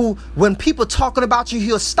person who, when people talking about you,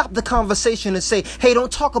 he'll stop the conversation and say, hey,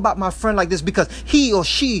 don't talk about my friend like this, because he or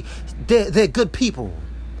she, they're good people.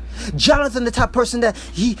 Jonathan, the type of person that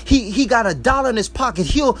he got $1 in his pocket.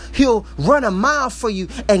 He'll run a mile for you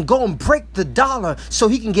and go and break the dollar so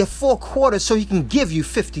he can get 4 quarters so he can give you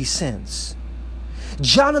 50 cents.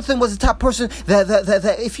 Jonathan was the type of person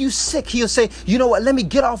that if you're sick, he'll say, you know what, let me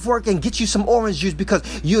get off work and get you some orange juice because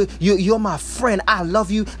you're my friend. I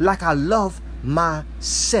love you like I love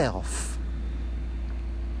myself.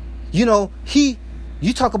 You know,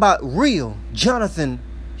 you talk about real. Jonathan,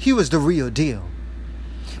 he was the real deal.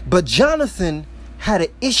 But Jonathan had an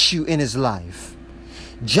issue in his life.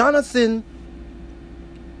 Jonathan,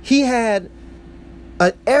 he had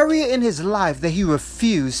an area in his life that he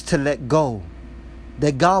refused to let go,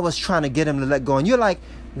 that God was trying to get him to let go. And you're like,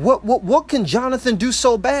 what can Jonathan do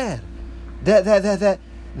so bad?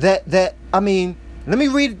 That I mean, let me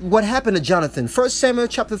read what happened to Jonathan. 1 Samuel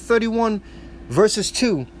chapter 31, verses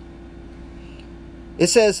 2. It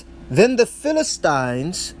says, then the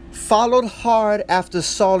Philistines followed hard after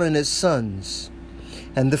Saul and his sons,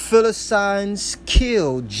 and the Philistines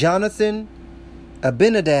killed Jonathan,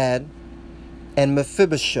 Abinadab, and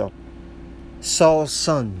Mephibosheth, Saul's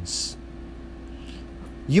sons.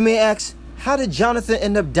 You may ask, how did Jonathan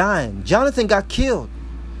end up dying? Jonathan got killed.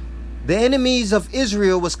 The enemies of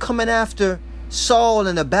Israel was coming after Saul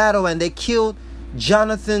in a battle, and they killed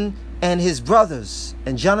Jonathan and his brothers,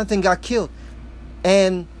 and Jonathan got killed.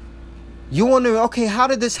 And you wonder, okay, how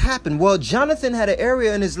did this happen? Well, Jonathan had an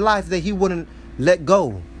area in his life that he wouldn't let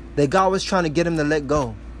go, that God was trying to get him to let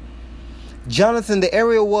go. Jonathan, the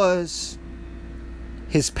area was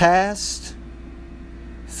his past,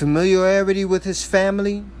 familiarity with his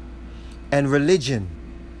family, and religion.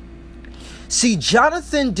 See,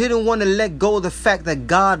 Jonathan didn't want to let go of the fact that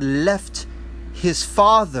God left his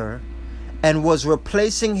father and was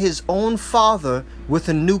replacing his own father with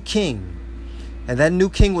a new king. And that new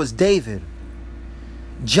king was David.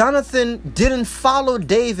 Jonathan didn't follow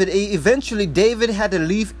David. Eventually, David had to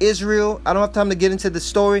leave Israel. I don't have time to get into the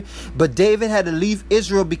story, but David had to leave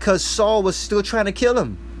Israel because Saul was still trying to kill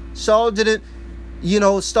him. Saul didn't,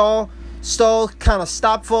 Saul kind of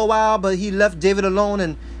stopped for a while, but he left David alone,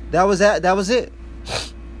 and that was it.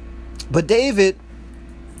 But David,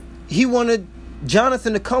 he wanted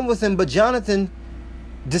Jonathan to come with him, but Jonathan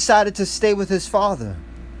decided to stay with his father.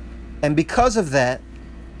 And because of that,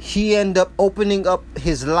 he ended up opening up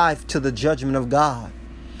his life to the judgment of God.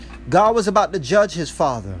 God was about to judge his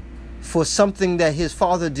father for something that his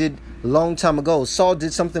father did a long time ago. Saul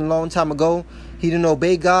did something a long time ago. He didn't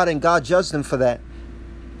obey God, and God judged him for that.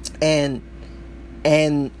 And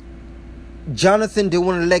Jonathan didn't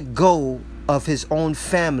want to let go of his own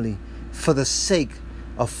family for the sake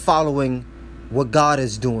of following what God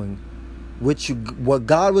is doing. What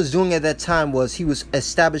God was doing at that time was he was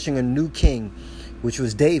establishing a new king, which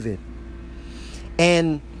was David.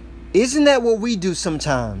 And isn't that what we do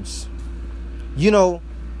sometimes? You know,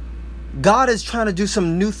 God is trying to do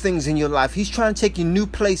some new things in your life. He's trying to take you new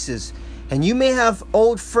places. And you may have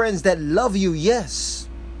old friends that love you, yes.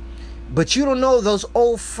 But you don't know those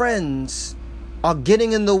old friends are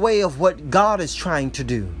getting in the way of what God is trying to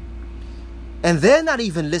do. And they're not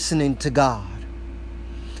even listening to God.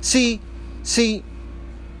 See,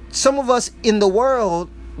 some of us in the world,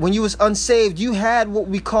 when you was unsaved, you had what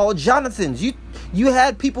we call Jonathans. You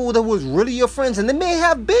had people that was really your friends, and they may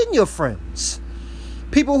have been your friends.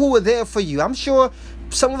 People who were there for you. I'm sure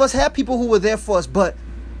some of us have people who were there for us, but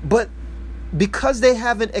because they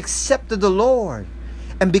haven't accepted the Lord,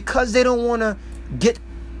 and because they don't want to get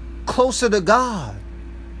closer to God,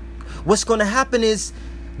 what's going to happen is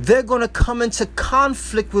they're going to come into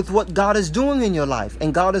conflict with what God is doing in your life.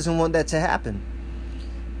 And God doesn't want that to happen.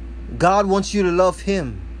 God wants you to love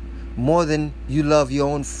him more than you love your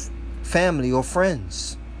own family or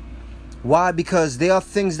friends. Why? Because there are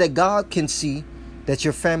things that God can see that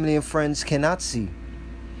your family and friends cannot see.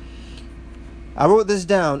 I wrote this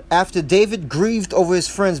down. After David grieved over his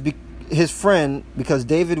friend, because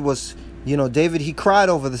David was, David, he cried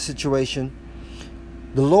over the situation.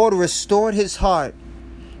 The Lord restored his heart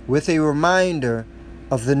with a reminder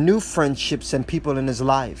of the new friendships and people in his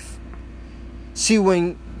life. See,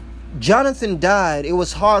 when Jonathan died, it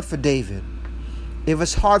was hard for David. It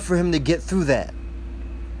was hard for him to get through that.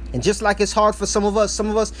 And just like it's hard for some of us,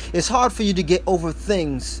 it's hard for you to get over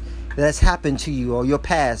things that's happened to you or your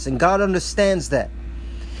past. And God understands that.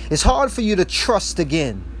 It's hard for you to trust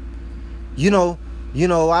again.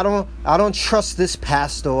 I don't trust this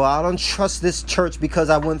pastor, or I don't trust this church because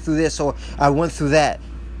I went through this or I went through that.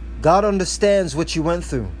 God understands what you went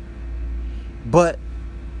through. But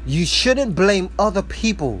you shouldn't blame other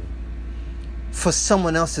people for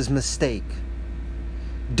someone else's mistake.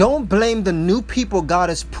 Don't blame the new people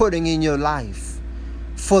God is putting in your life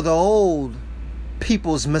for the old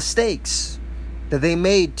people's mistakes that they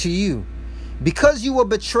made to you. Because you were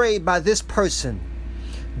betrayed by this person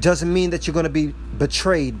doesn't mean that you're going to be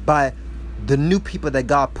betrayed by the new people that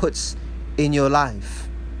God puts in your life.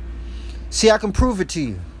 See, I can prove it to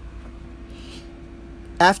you.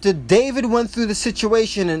 After David went through the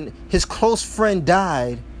situation and his close friend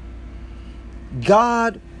died,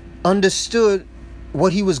 God understood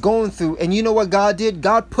what he was going through. And you know what God did?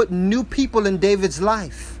 God put new people in David's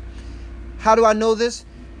life. How do I know this?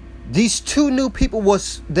 These two new people,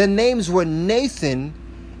 their names were Nathan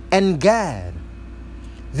and Gad.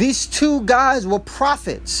 These two guys were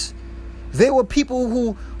prophets. They were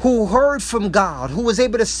people who heard from God, who was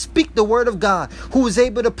able to speak the word of God, who was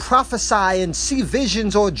able to prophesy and see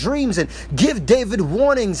visions or dreams and give David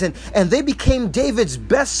warnings. And they became David's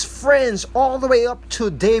best friends all the way up till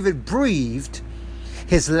David breathed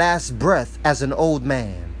his last breath as an old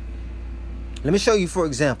man. Let me show you, for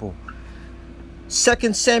example,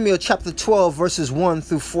 2 Samuel chapter 12, verses 1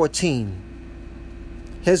 through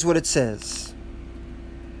 14. Here's what it says.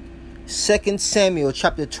 2 Samuel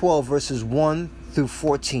chapter 12, verses 1 through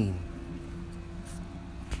 14.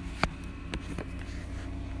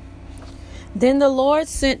 Then the Lord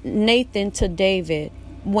sent Nathan to David.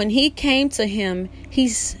 When he came to him, he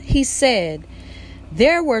said,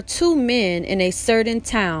 "There were two men in a certain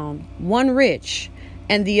town, one rich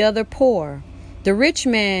and the other poor. The rich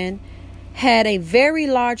man had a very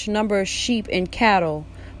large number of sheep and cattle,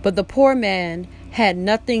 but the poor man had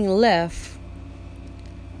nothing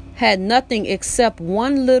except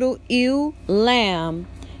one little ewe lamb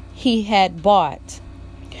he had bought.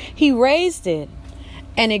 He raised it,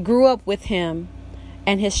 and it grew up with him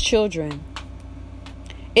and his children.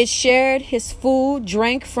 It shared his food,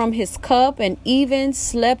 drank from his cup, and even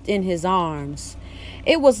slept in his arms.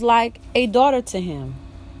 It was like a daughter to him.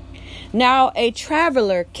 Now a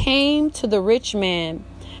traveler came to the rich man,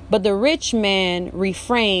 but the rich man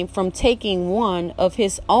refrained from taking one of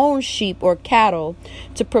his own sheep or cattle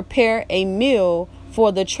to prepare a meal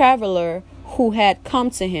for the traveler who had come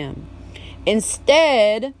to him.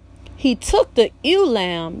 Instead, he took the ewe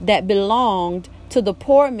lamb that belonged to the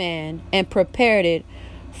poor man and prepared it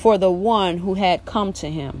for the one who had come to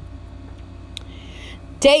him.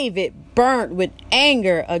 David burnt with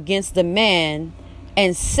anger against the man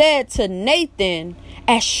and said to Nathan,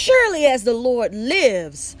 "As surely as the Lord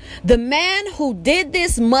lives, the man who did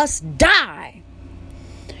this must die.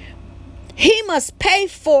 He must pay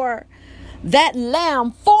for that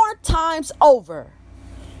lamb 4 times over,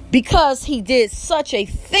 because he did such a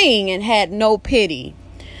thing and had no pity."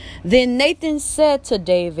 Then Nathan said to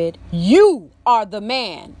David, "You are the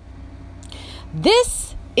man.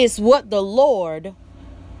 This is what the Lord,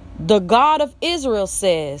 the God of Israel,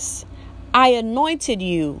 says. I anointed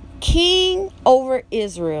you king over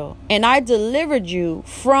Israel, and I delivered you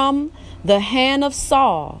from the hand of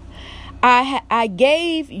Saul. I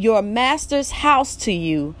gave your master's house to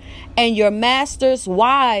you, and your master's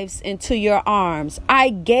wives into your arms. I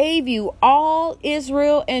gave you all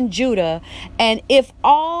Israel and Judah, and if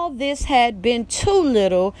all this had been too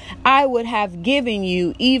little, I would have given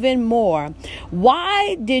you even more.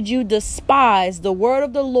 Why did you despise the word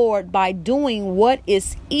of the Lord by doing what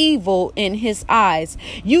is evil in his eyes?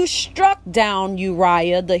 You struck down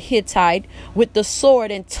Uriah the Hittite with the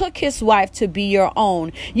sword and took his wife to be your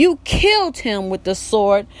own. You killed him with the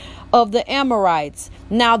sword of the Amorites.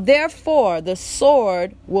 Now, therefore, the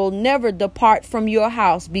sword will never depart from your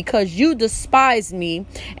house, because you despised me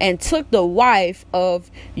and took the wife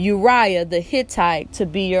of Uriah the Hittite to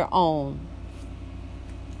be your own."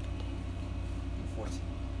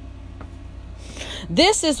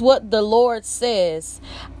 This is what the Lord says.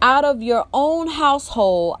 Out of your own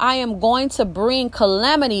household, I am going to bring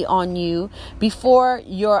calamity on you before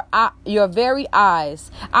your very eyes.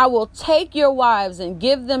 I will take your wives and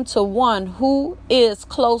give them to one who is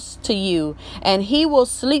close to you, and he will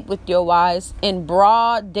sleep with your wives in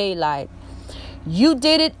broad daylight. You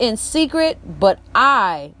did it in secret, but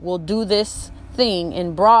I will do this thing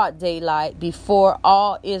in broad daylight before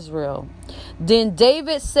all Israel. Then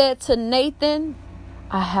David said to Nathan,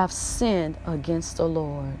 "I have sinned against the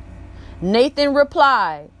Lord." Nathan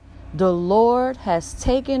replied, "The Lord has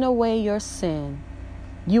taken away your sin.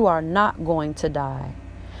 You are not going to die.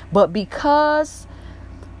 But because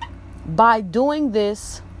by doing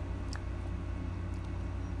this,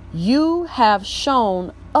 you have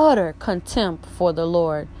shown utter contempt for the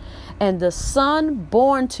Lord, and the son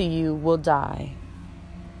born to you will die."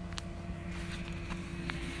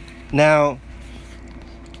 Now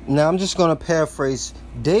I'm just going to paraphrase.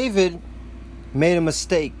 David made a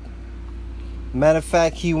mistake. Matter of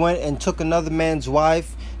fact, he went and took another man's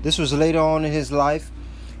wife. This was later on in his life.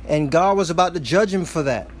 And God was about to judge him for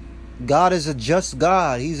that. God is a just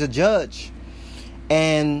God. He's a judge.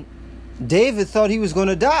 And David thought he was going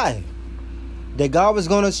to die, that God was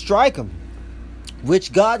going to strike him,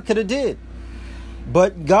 which God could have did.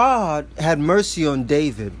 But God had mercy on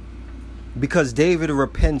David because David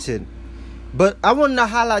repented. But I want to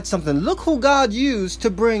highlight something. Look who God used to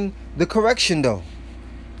bring the correction, though.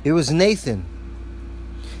 It was Nathan.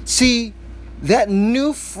 See, that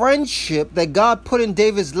new friendship that God put in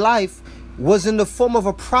David's life was in the form of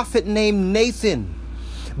a prophet named Nathan.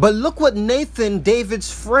 But look what Nathan,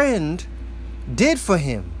 David's friend, did for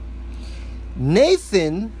him.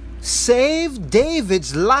 Nathan saved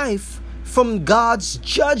David's life from God's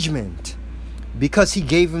judgment because he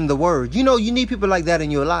gave him the word. You know, you need people like that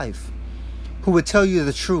in your life, who would tell you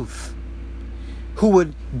the truth, who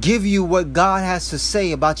would give you what God has to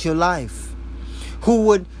say about your life, who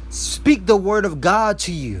would speak the word of God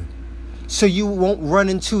to you so you won't run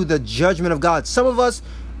into the judgment of God. Some of us,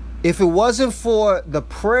 if it wasn't for the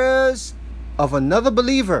prayers of another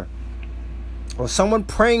believer or someone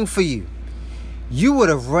praying for you, you would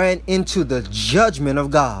have ran into the judgment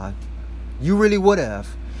of God. You really would have.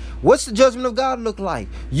 What's the judgment of God look like?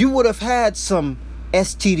 You would have had some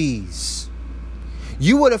STDs.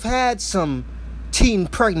 You would have had some teen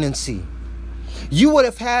pregnancy. You would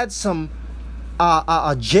have had some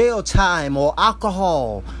jail time or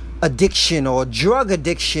alcohol addiction or drug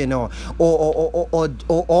addiction or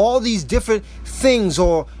all these different things.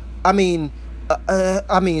 Or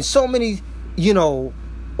so many,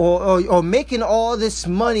 or making all this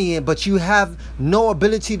money, but you have no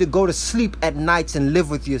ability to go to sleep at nights and live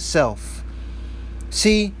with yourself.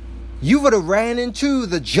 See, you would have ran into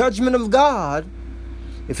the judgment of God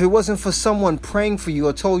if it wasn't for someone praying for you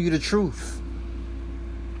or told you the truth.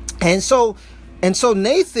 And so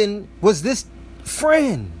Nathan was this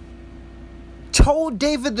friend, told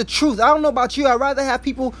David the truth. I don't know about you. I'd rather have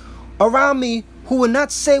people around me who will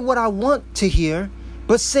not say what I want to hear,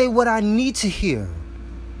 but say what I need to hear.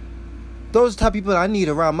 Those are the type of people I need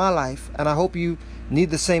around my life, and I hope you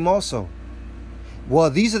need the same also. Well,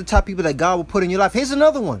 these are the type of people that God will put in your life. Here's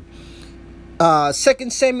another one. 2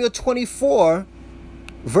 Samuel 24,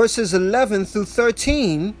 verses 11 through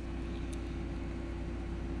 13.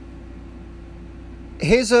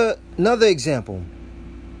 Here's another example.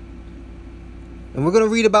 And we're going to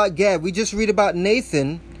read about Gad. We just read about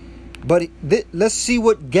Nathan, but let's see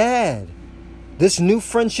what Gad, this new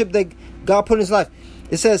friendship that God put in his life.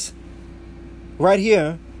 It says right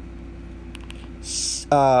here,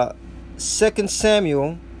 2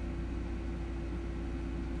 Samuel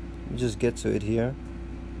me just get to it here.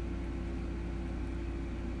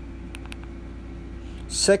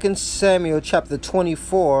 2 Samuel chapter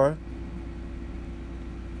 24,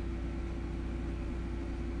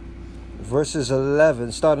 verses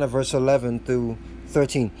 11, starting at verse 11 through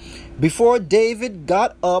 13. Before David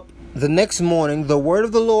got up the next morning, the word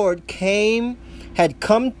of the Lord had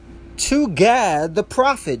come to Gad the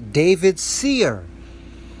prophet, David's seer.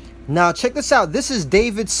 Now check this out. This is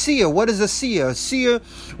David's seer. What is a seer? A seer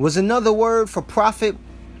was another word for prophet.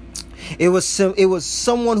 It was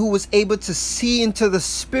someone who was able to see into the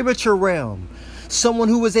spiritual realm, someone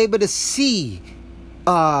who was able to see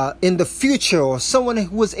in the future, or someone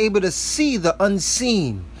who was able to see the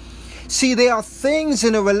unseen. See, there are things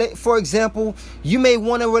for example, you may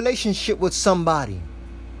want a relationship with somebody,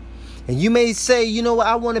 and you may say, you know what,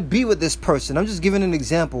 I want to be with this person. I'm just giving an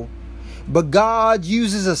example. But God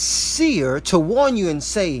uses a seer to warn you and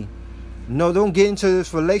say, no, don't get into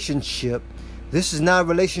this relationship. This is not a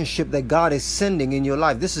relationship that God is sending in your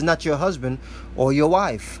life. This is not your husband or your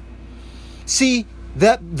wife. See,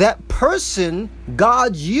 that person,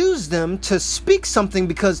 God used them to speak something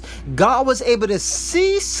because God was able to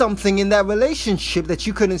see something in that relationship that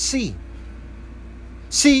you couldn't see.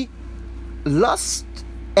 See, lust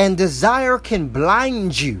and desire can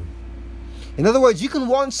blind you. In other words, you can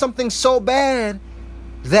want something so bad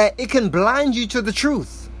that it can blind you to the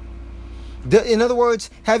truth. In other words,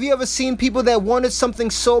 have you ever seen people that wanted something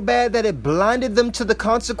so bad that it blinded them to the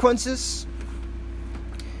consequences?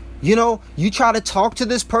 You know, you try to talk to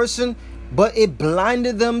this person, but it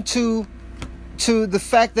blinded them to the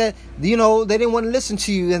fact that, you know, they didn't want to listen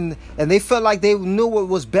to you, and they felt like they knew what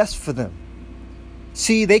was best for them.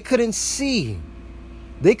 See, they couldn't see.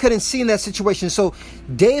 They couldn't see in that situation. So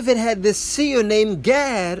David had this seer named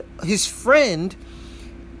Gad, his friend,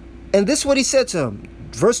 and this is what he said to him.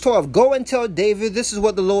 Verse 12, go and tell David, this is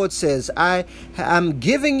what the Lord says. I'm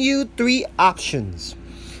giving you 3 options.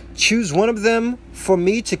 Choose one of them for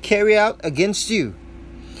me to carry out against you.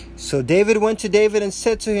 So David went to David and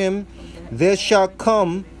said to him, there shall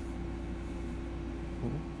come.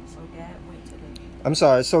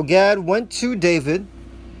 So Gad went to David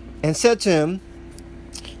and said to him,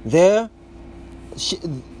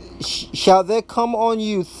 shall there come on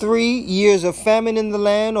you 3 years of famine in the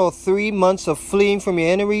land, or 3 months of fleeing from your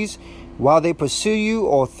enemies while they pursue you,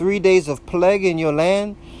 or 3 days of plague in your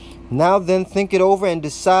land? Now then think it over and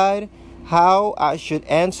decide how I should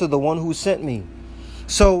answer the one who sent me.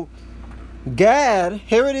 So Gad,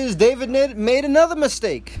 here it is, David made another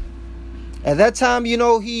mistake. At that time, you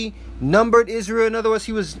know, he numbered Israel. In other words,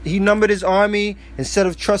 he numbered his army instead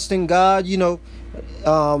of trusting God, you know.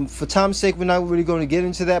 For time's sake, we're not really going to get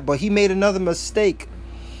into that, but he made another mistake,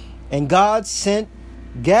 and God sent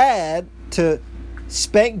Gad to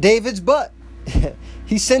spank David's butt.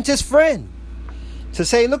 He sent his friend to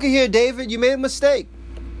say, look at here, David, you made a mistake.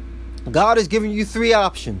 God is giving you 3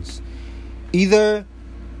 options. Either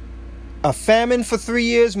a famine for 3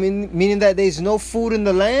 years, meaning that there's no food in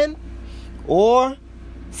the land, or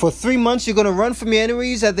for 3 months you're going to run from your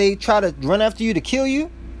enemies as they try to run after you to kill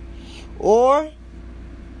you, or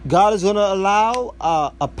God is going to allow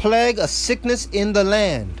a plague, a sickness in the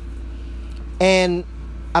land. And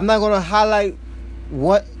I'm not going to highlight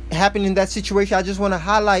what happened in that situation. I just want to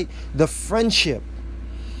highlight the friendship.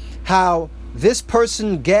 How this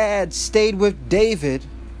person, Gad, stayed with David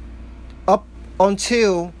up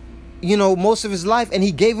until, you know, most of his life. And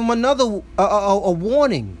he gave him another a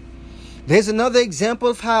warning. There's another example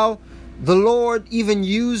of how the Lord even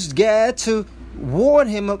used Gad to warn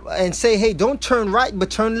him and say, hey, don't turn right, but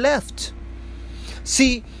turn left.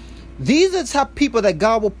 See, these are the type of people that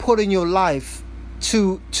God will put in your life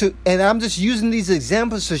to and I'm just using these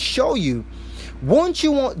examples to show you, don't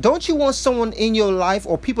you want someone in your life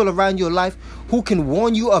or people around your life who can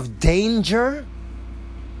warn you of danger?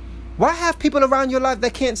 Why have people around your life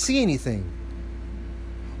that can't see anything?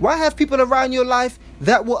 Why have people around your life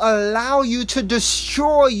that will allow you to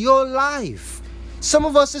destroy your life? Some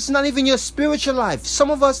of us, it's not even your spiritual life.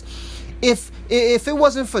 Some of us, if it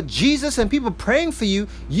wasn't for Jesus and people praying for you,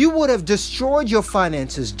 you would have destroyed your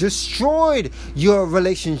finances, destroyed your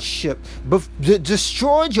relationship,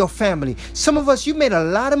 destroyed your family. Some of us, you made a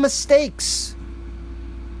lot of mistakes.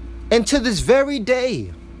 And to this very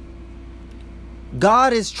day,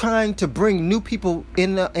 God is trying to bring new people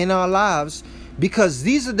in our lives, because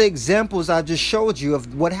these are the examples I just showed you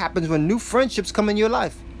of what happens when new friendships come in your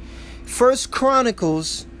life. 1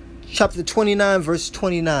 Chronicles chapter 29 verse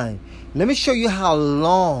 29. Let me show you how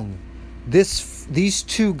long these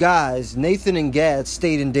 2 guys, Nathan and Gad,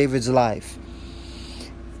 stayed in David's life.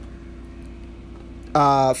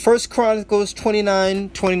 First Chronicles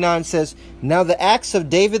 29:29 says, "Now the acts of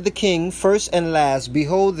David the king, first and last,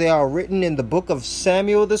 behold, they are written in the book of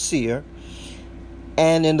Samuel the seer,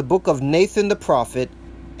 and in the book of Nathan the prophet,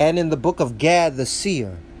 and in the book of Gad the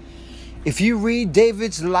seer." If you read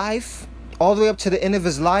David's life, all the way up to the end of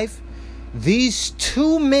his life, these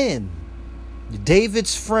two men,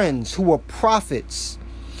 David's friends who were prophets,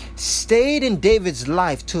 stayed in David's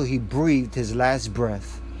life till he breathed his last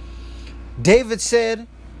breath. David said,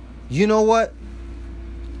 you know what?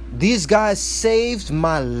 These guys saved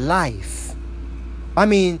my life. I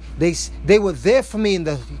mean, they were there for me in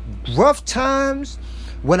the rough times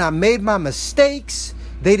when I made my mistakes.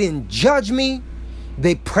 They didn't judge me.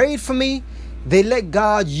 They prayed for me. They let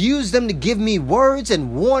God use them to give me words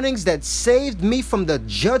and warnings that saved me from the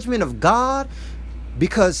judgment of God.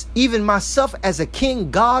 Because even myself as a king,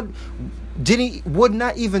 God would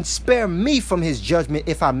not even spare me from his judgment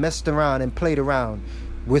if I messed around and played around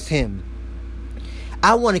with him.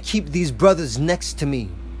 I want to keep these brothers next to me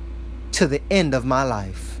to the end of my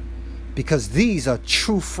life, because these are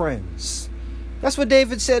true friends. That's what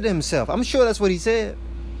David said to himself. I'm sure that's what he said.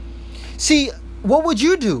 See, what would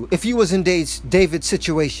you do if you was in David's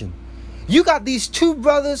situation? You got these two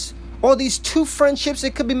brothers, or these two friendships,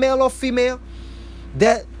 it could be male or female,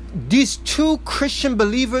 that these two Christian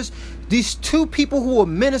believers, these two people who are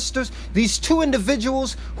ministers, these two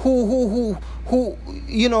individuals who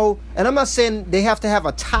you know, and I'm not saying they have to have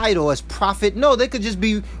a title as prophet. No, they could just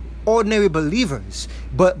be ordinary believers.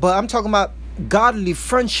 But I'm talking about godly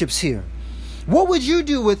friendships here. What would you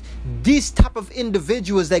do with these type of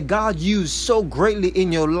individuals that God used so greatly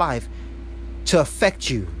in your life to affect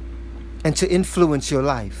you and to influence your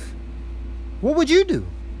life? What would you do?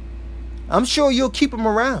 I'm sure you'll keep them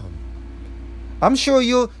around. I'm sure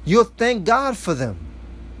you'll thank God for them.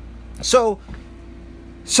 So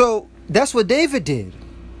that's what David did.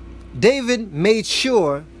 David made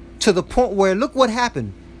sure, to the point where, look what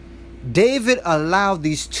happened. David allowed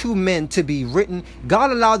these two men to be written. God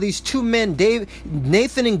allowed these two men,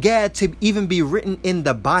 Nathan and Gad, to even be written in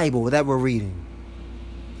the Bible that we're reading.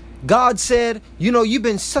 God said, you know, you've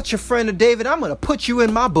been such a friend of David. I'm going to put you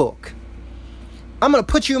in my book. I'm going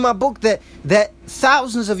to put you in my book that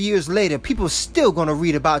thousands of years later, people are still going to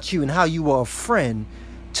read about you and how you were a friend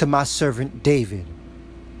to my servant David.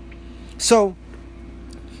 So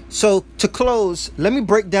to close, let me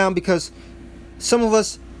break down, because some of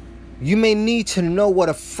us, you may need to know what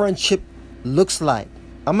a friendship looks like.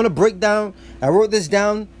 I'm going to break down, I wrote this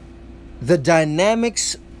down, the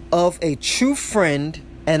dynamics of a true friend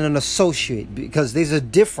and an associate, because there's a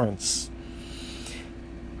difference.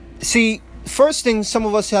 See, first thing some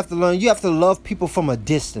of us have to learn, you have to love people from a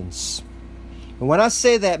distance. And when I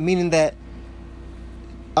say that, meaning that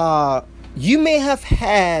you may have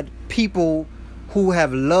had people who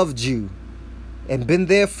have loved you and been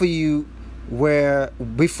there for you where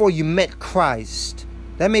before you met Christ.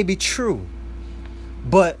 That may be true.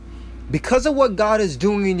 But because of what God is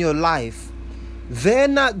doing in your life, they're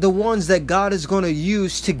not the ones that God is going to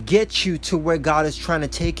use to get you to where God is trying to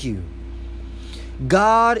take you.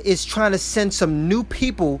 God is trying to send some new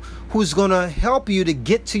people who's going to help you to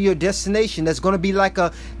get to your destination. That's going to be like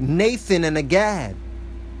a Nathan and a Gad.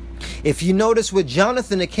 If you notice with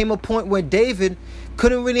Jonathan, there came a point where David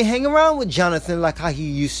couldn't really hang around with Jonathan like how he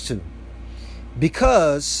used to,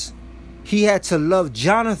 because he had to love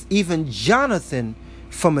Jonathan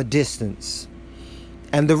from a distance.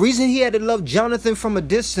 And the reason he had to love Jonathan from a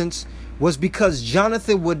distance was because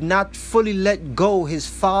Jonathan would not fully let go his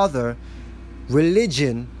father,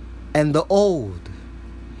 religion, and the old.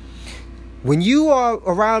 When you are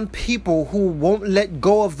around people who won't let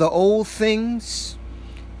go of the old things,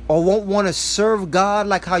 or won't want to serve God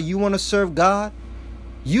like how you want to serve God,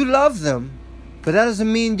 you love them, but that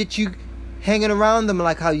doesn't mean that you hanging around them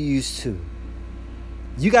like how you used to.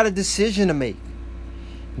 You got a decision to make.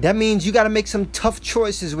 That means you got to make some tough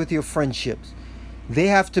choices with your friendships. They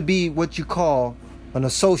have to be what you call an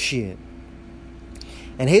associate.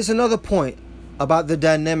 And here's another point about the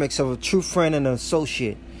dynamics of a true friend and an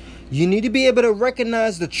associate. You need to be able to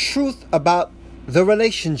recognize the truth about the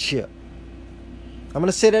relationship. I'm going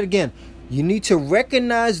to say that again. You need to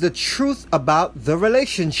recognize the truth about the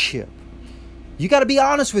relationship. You got to be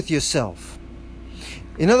honest with yourself.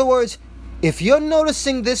 In other words, if you're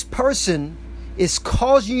noticing this person is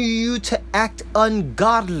causing you to act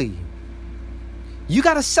ungodly, you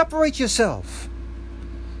got to separate yourself.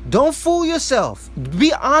 Don't fool yourself.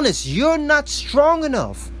 Be honest. You're not strong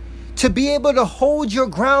enough to be able to hold your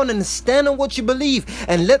ground and stand on what you believe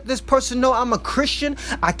and let this person know, I'm a Christian.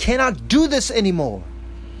 I cannot do this anymore.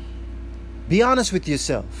 Be honest with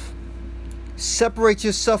yourself. separate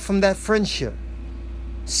yourself from that friendship.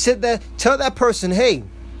 Sit there, tell that person, hey,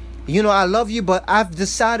 you know, I love you, but I've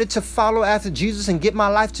decided to follow after Jesus and get my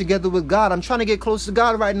life together with God. I'm trying to get close to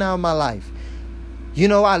God right now in my life. You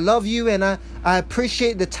know, I love you and I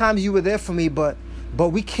appreciate the times you were there for me, but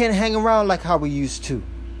we can't hang around like how we used to.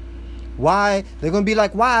 Why? They're going to be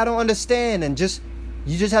like, why? I don't understand. And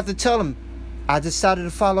you just have to tell them, I decided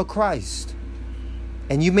to follow Christ.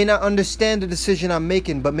 And you may not understand the decision I'm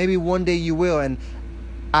making, but maybe one day you will. And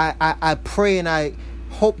I pray and I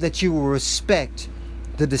hope that you will respect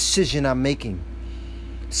the decision I'm making.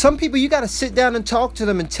 Some people, you got to sit down and talk to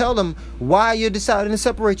them and tell them why you're deciding to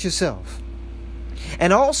separate yourself.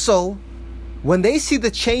 And also, when they see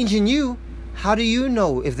the change in you, how do you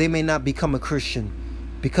know if they may not become a Christian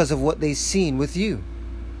because of what they've seen with you?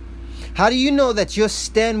 How do you know that your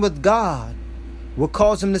stand with God will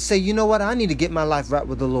cause them to say, you know what, I need to get my life right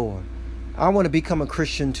with the Lord. I want to become a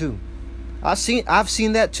Christian too. I've seen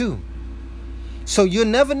that too. So you'll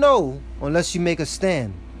never know unless you make a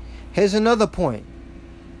stand. Here's another point.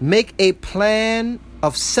 Make a plan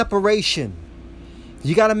of separation.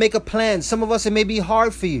 You got to make a plan. Some of us, it may be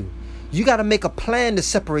hard for you. You got to make a plan to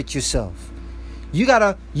separate yourself.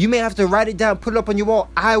 You may have to write it down, put it up on your wall.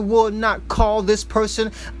 I will not call this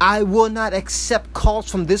person. I will not accept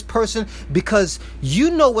calls from this person, because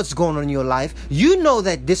you know what's going on in your life. You know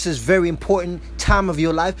that this is very important time of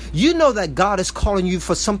your life. You know that God is calling you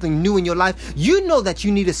for something new in your life. You know that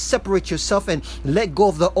you need to separate yourself and let go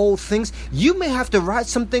of the old things. You may have to write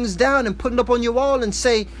some things down and put it up on your wall and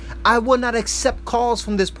say, I will not accept calls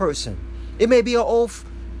from this person. It may be an old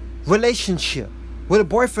relationship with a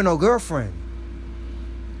boyfriend or girlfriend.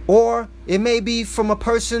 Or it may be from a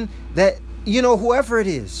person that, you know, whoever it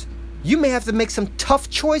is. You may have to make some tough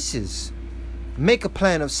choices. Make a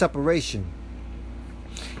plan of separation.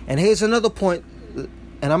 And here's another point,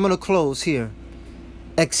 and I'm going to close here.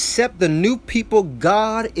 Accept the new people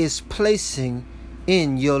God is placing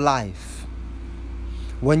in your life.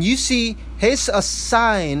 When you see, here's a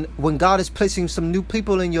sign when God is placing some new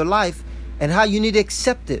people in your life and how you need to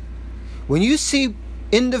accept it. When you see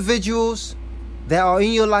individuals that are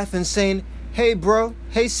in your life and saying, hey bro,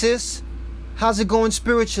 hey sis, how's it going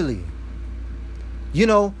spiritually? You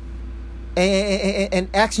know, and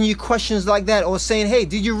asking you questions like that, or saying, hey,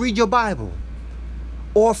 did you read your Bible?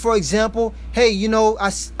 Or for example, hey, you know,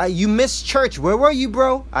 you missed church. Where were you,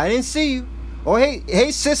 bro? I didn't see you. Or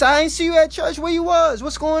hey sis, I didn't see you at church. Where you was?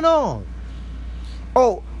 What's going on?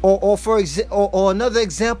 Oh, or another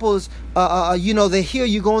example is, you know, they hear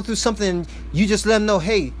you going through something and you just let them know,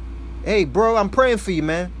 hey bro, I'm praying for you,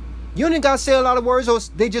 man. You don't even gotta say a lot of words, or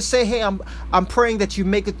they just say, hey, I'm praying that you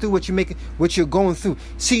make it through what you're going through.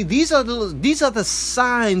 See, these are the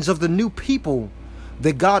signs of the new people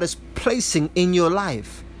that God is placing in your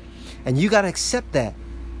life. And you gotta accept that.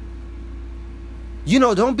 You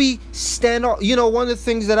know, don't be standoff. You know, one of the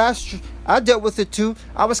things that I dealt with it too,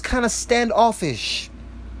 I was kind of standoffish.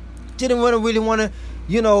 Didn't really want to,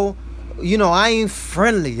 you know, I ain't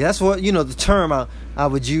friendly. That's what, you know, the term I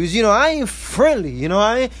would use. You know, I ain't friendly. You know,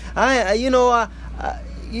 I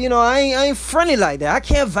ain't friendly like that. I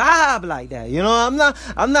can't vibe like that. You know, I'm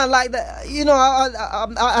not like that. You know,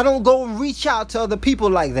 I don't go reach out to other people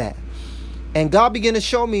like that. And God began to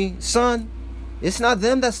show me, son, it's not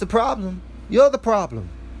them that's the problem. You're the problem.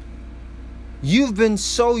 You've been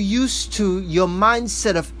so used to your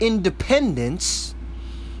mindset of independence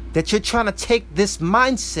that you're trying to take this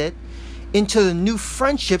mindset into the new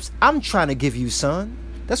friendships I'm trying to give you, son.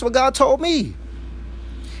 That's what God told me.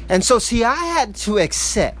 And so, see, I had to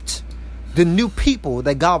accept the new people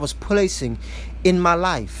that God was placing in my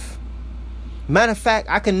life. Matter of fact,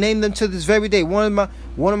 I can name them to this very day. One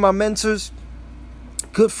of my mentors,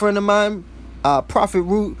 good friend of mine, Prophet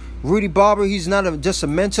Rudy Barber. He's not just a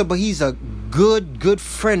mentor, but he's a good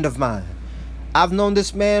friend of mine. I've known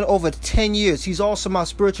this man over 10 years. He's also my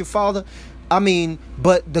spiritual father. I mean,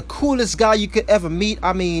 but the coolest guy you could ever meet.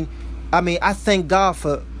 I mean, I thank God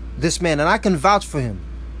for this man, and I can vouch for him.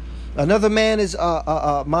 Another man is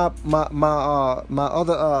my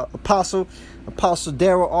other apostle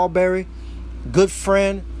Daryl Alberry, good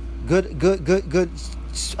friend, good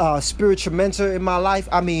spiritual mentor in my life.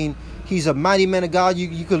 I mean, he's a mighty man of God.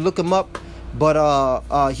 You could look him up, but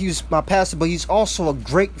he was my pastor, but he's also a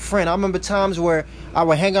great friend. I remember times where I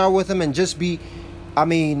would hang out with him and just be, I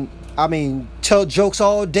mean, tell jokes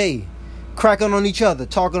all day, cracking on each other,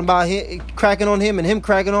 talking about him, cracking on him and him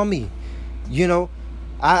cracking on me. You know,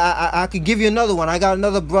 I could give you another one. I got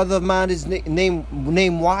another brother of mine, his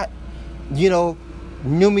name Watt. You know,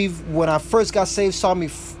 knew me when I first got saved, saw me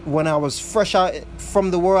when I was fresh out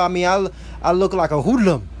from the world. I mean, I look like a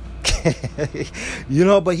hoodlum.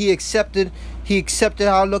 But he accepted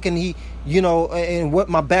how I look, and he, and what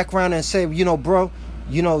my background, and said, bro,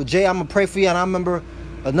 Jay, I'm gonna pray for you. And I remember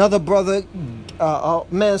another brother,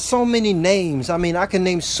 man, so many names. I mean, I can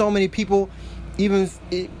name so many people, even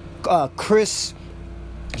Chris,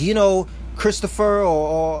 Christopher,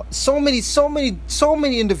 or so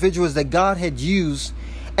many individuals that God had used.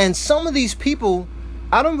 And some of these people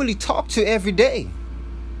I don't really talk to every day.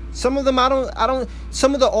 Some of them I don't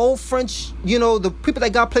some of the old French, the people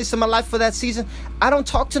that God placed in my life for that season, I don't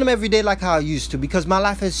talk to them every day like how I used to, because my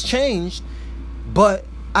life has changed. But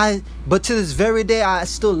to this very day, I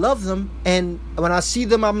still love them. And when I see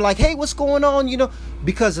them, I'm like, hey, what's going on?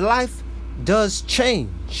 Because life does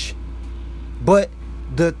change. But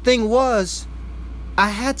the thing was, I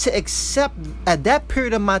had to accept, at that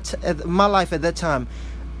period of my life at that time,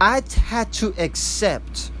 I had to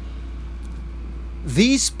accept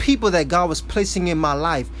these people that God was placing in my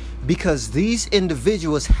life, because these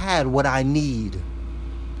individuals had what I need.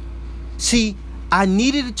 See, I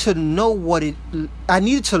needed to know I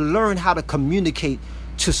needed to learn how to communicate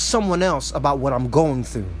to someone else about what I'm going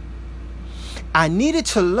through. I needed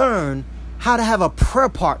to learn how to have a prayer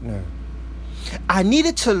partner. I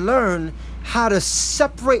needed to learn how to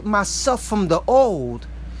separate myself from the old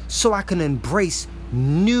so I can embrace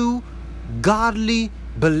new godly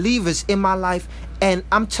believers in my life. And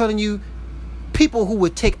I'm telling you, people who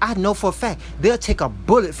would I know for a fact, they'll take a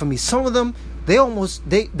bullet for me. Some of them, they almost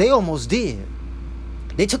did.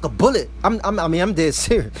 They took a bullet. I'm dead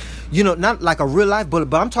serious. Not like a real life bullet,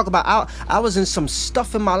 but I'm talking about I was in some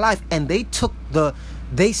stuff in my life, and they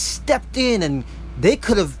stepped in, and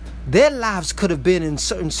their lives could have been in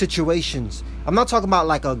certain situations. I'm not talking about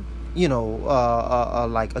like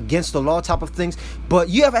like against the law type of things, but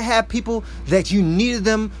you ever had people that you needed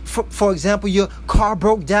them for example, your car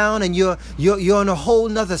broke down and you're in a whole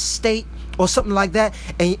nother state or something like that,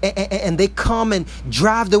 and they come and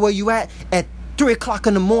drive to where you at 3 o'clock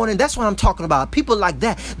in the morning. That's what I'm talking about. People like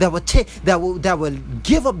that would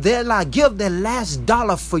give up their life, give their last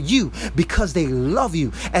dollar for you, because they love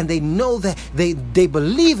you and they know that they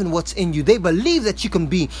believe in what's in you. They believe that you can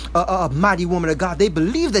be a mighty woman of God. They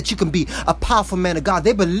believe that you can be a powerful man of God.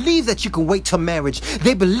 They believe that you can wait till marriage.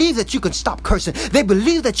 They believe that you can stop cursing. They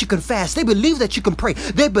believe that you can fast. They believe that you can pray.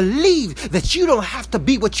 They believe that you don't have to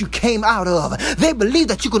be what you came out of. They believe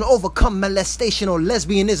that you can overcome molestation or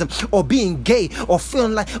lesbianism or being gay or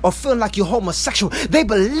feeling like you're homosexual. They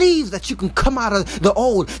believe that you can come out of the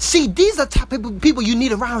old. See, these are the type of people you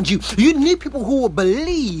need around you. You need people who will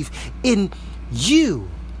believe in you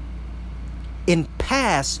and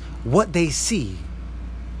past what they see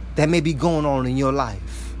that may be going on in your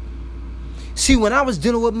life. See, when I was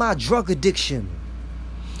dealing with my drug addiction,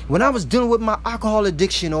 when I was dealing with my alcohol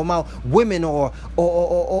addiction, or my women, or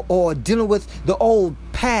dealing with the old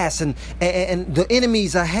past and the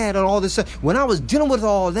enemies I had and all this stuff, when I was dealing with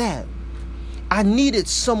all that, I needed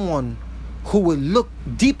someone who would look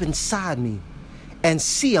deep inside me and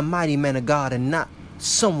see a mighty man of God, and not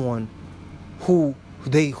someone who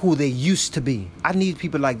they used to be. I need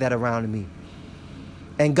people like that around me.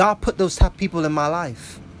 And God put those type of people in my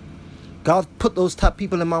life. God put those type of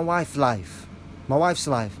people in my wife's life.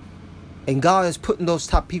 And God is putting those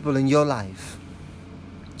top people in your life.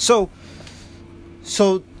 So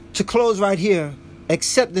to close right here,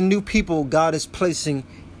 accept the new people God is placing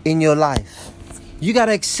in your life. You got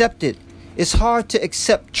to accept it. It's hard to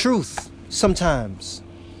accept truth sometimes.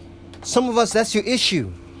 Some of us, that's your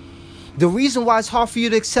issue. The reason why it's hard for you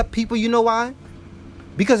to accept people, you know why?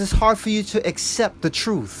 Because it's hard for you to accept the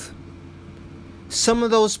truth. Some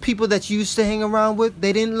of those people that you used to hang around with,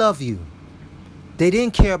 they didn't love you. They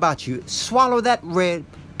didn't care about you. Swallow that red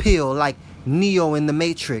pill like Neo in The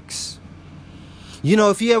Matrix.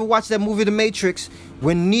 If you ever watched that movie The Matrix,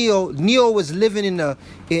 when Neo was living in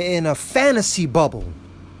a fantasy bubble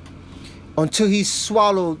until he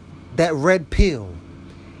swallowed that red pill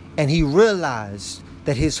and he realized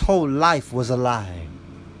that his whole life was a lie.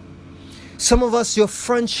 Some of us, your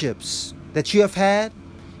friendships that you have had,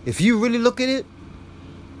 if you really look at it,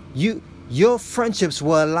 your friendships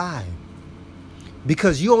were a lie.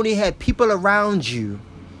 Because you only had people around you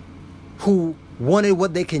who wanted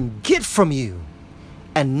what they can get from you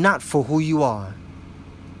and not for who you are.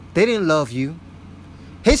 They didn't love you.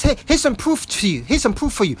 Here's some proof to you. Here's some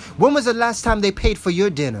proof for you. When was the last time they paid for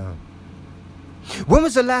your dinner? When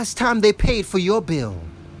was the last time they paid for your bill?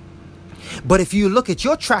 But if you look at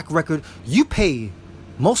your track record, you pay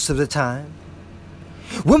most of the time.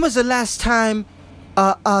 When was the last time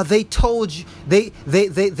they told you they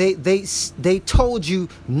told you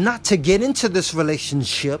not to get into this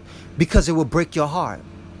relationship because it would break your heart?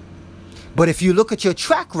 But if you look at your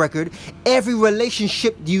track record, every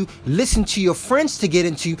relationship you listen to your friends to get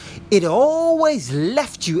into, it always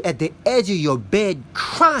left you at the edge of your bed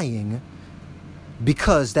crying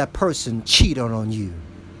because that person cheated on you.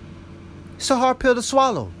 It's a hard pill to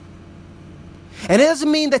swallow. And it doesn't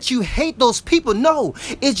mean that you hate those people. No,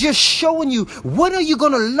 it's just showing you, when are you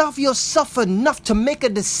going to love yourself enough to make a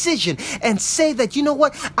decision and say that, you know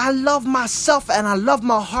what, I love myself and I love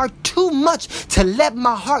my heart too much to let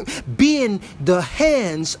my heart be in the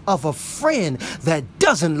hands of a friend that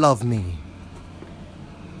doesn't love me.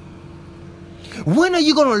 When are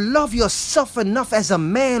you going to love yourself enough as a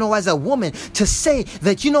man or as a woman to say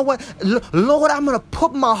that, you know what, Lord, I'm going to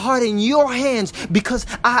put my heart in your hands because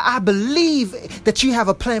I believe that you have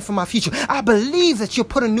a plan for my future. I believe that you're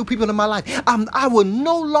putting new people in my life. I will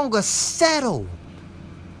no longer settle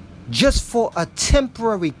just for a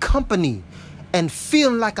temporary company and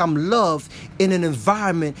feeling like I'm loved in an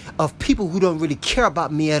environment of people who don't really care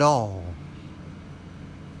about me at all.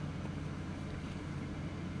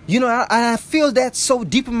 You know, I feel that so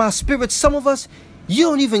deep in my spirit. Some of us, you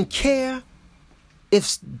don't even care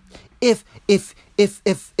if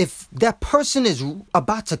that person is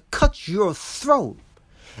about to cut your throat,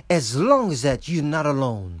 as long as that you're not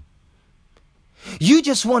alone. You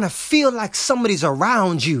just want to feel like somebody's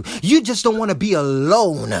around you. You just don't want to be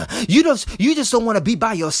alone. You just don't want to be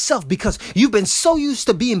by yourself because you've been so used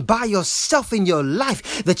to being by yourself in your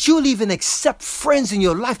life that you'll even accept friends in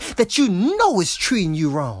your life that you know is treating you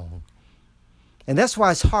wrong. And that's why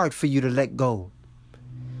it's hard for you to let go.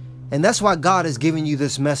 And that's why God is giving you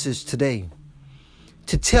this message today,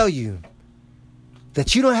 to tell you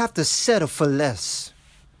that you don't have to settle for less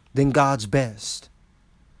than God's best.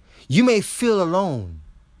 You may feel alone,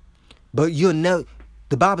 but the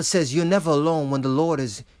Bible says you're never alone when the Lord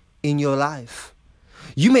is in your life.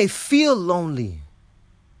 You may feel lonely,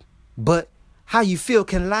 but how you feel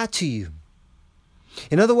can lie to you.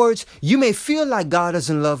 In other words, you may feel like God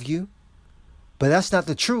doesn't love you, but that's not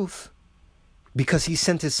the truth, because he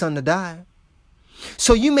sent his son to die.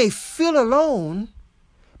 So you may feel alone,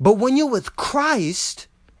 but when you're with Christ,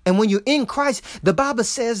 and when you're in Christ, the Bible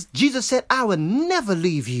says, Jesus said, I will never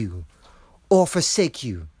leave you or forsake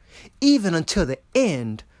you, even until the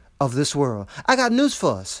end of this world. I got news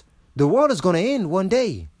for us. The world is going to end one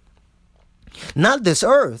day. Not this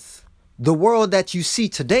earth. The world that you see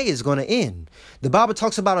today is going to end. The Bible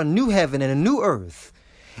talks about a new heaven and a new earth.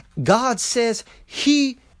 God says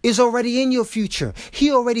he is already in your future.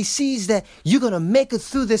 He already sees that you're going to make it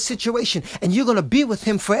through this situation and you're going to be with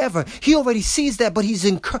him forever. He already sees that, but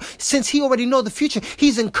since he already knows the future,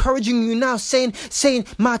 he's encouraging you now, saying,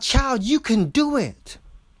 my child, you can do it.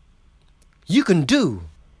 You can do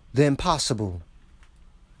the impossible.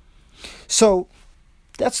 So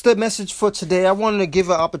that's the message for today. I wanted to give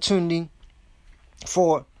an opportunity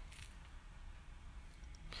for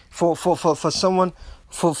someone,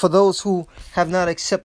 for those who have not accepted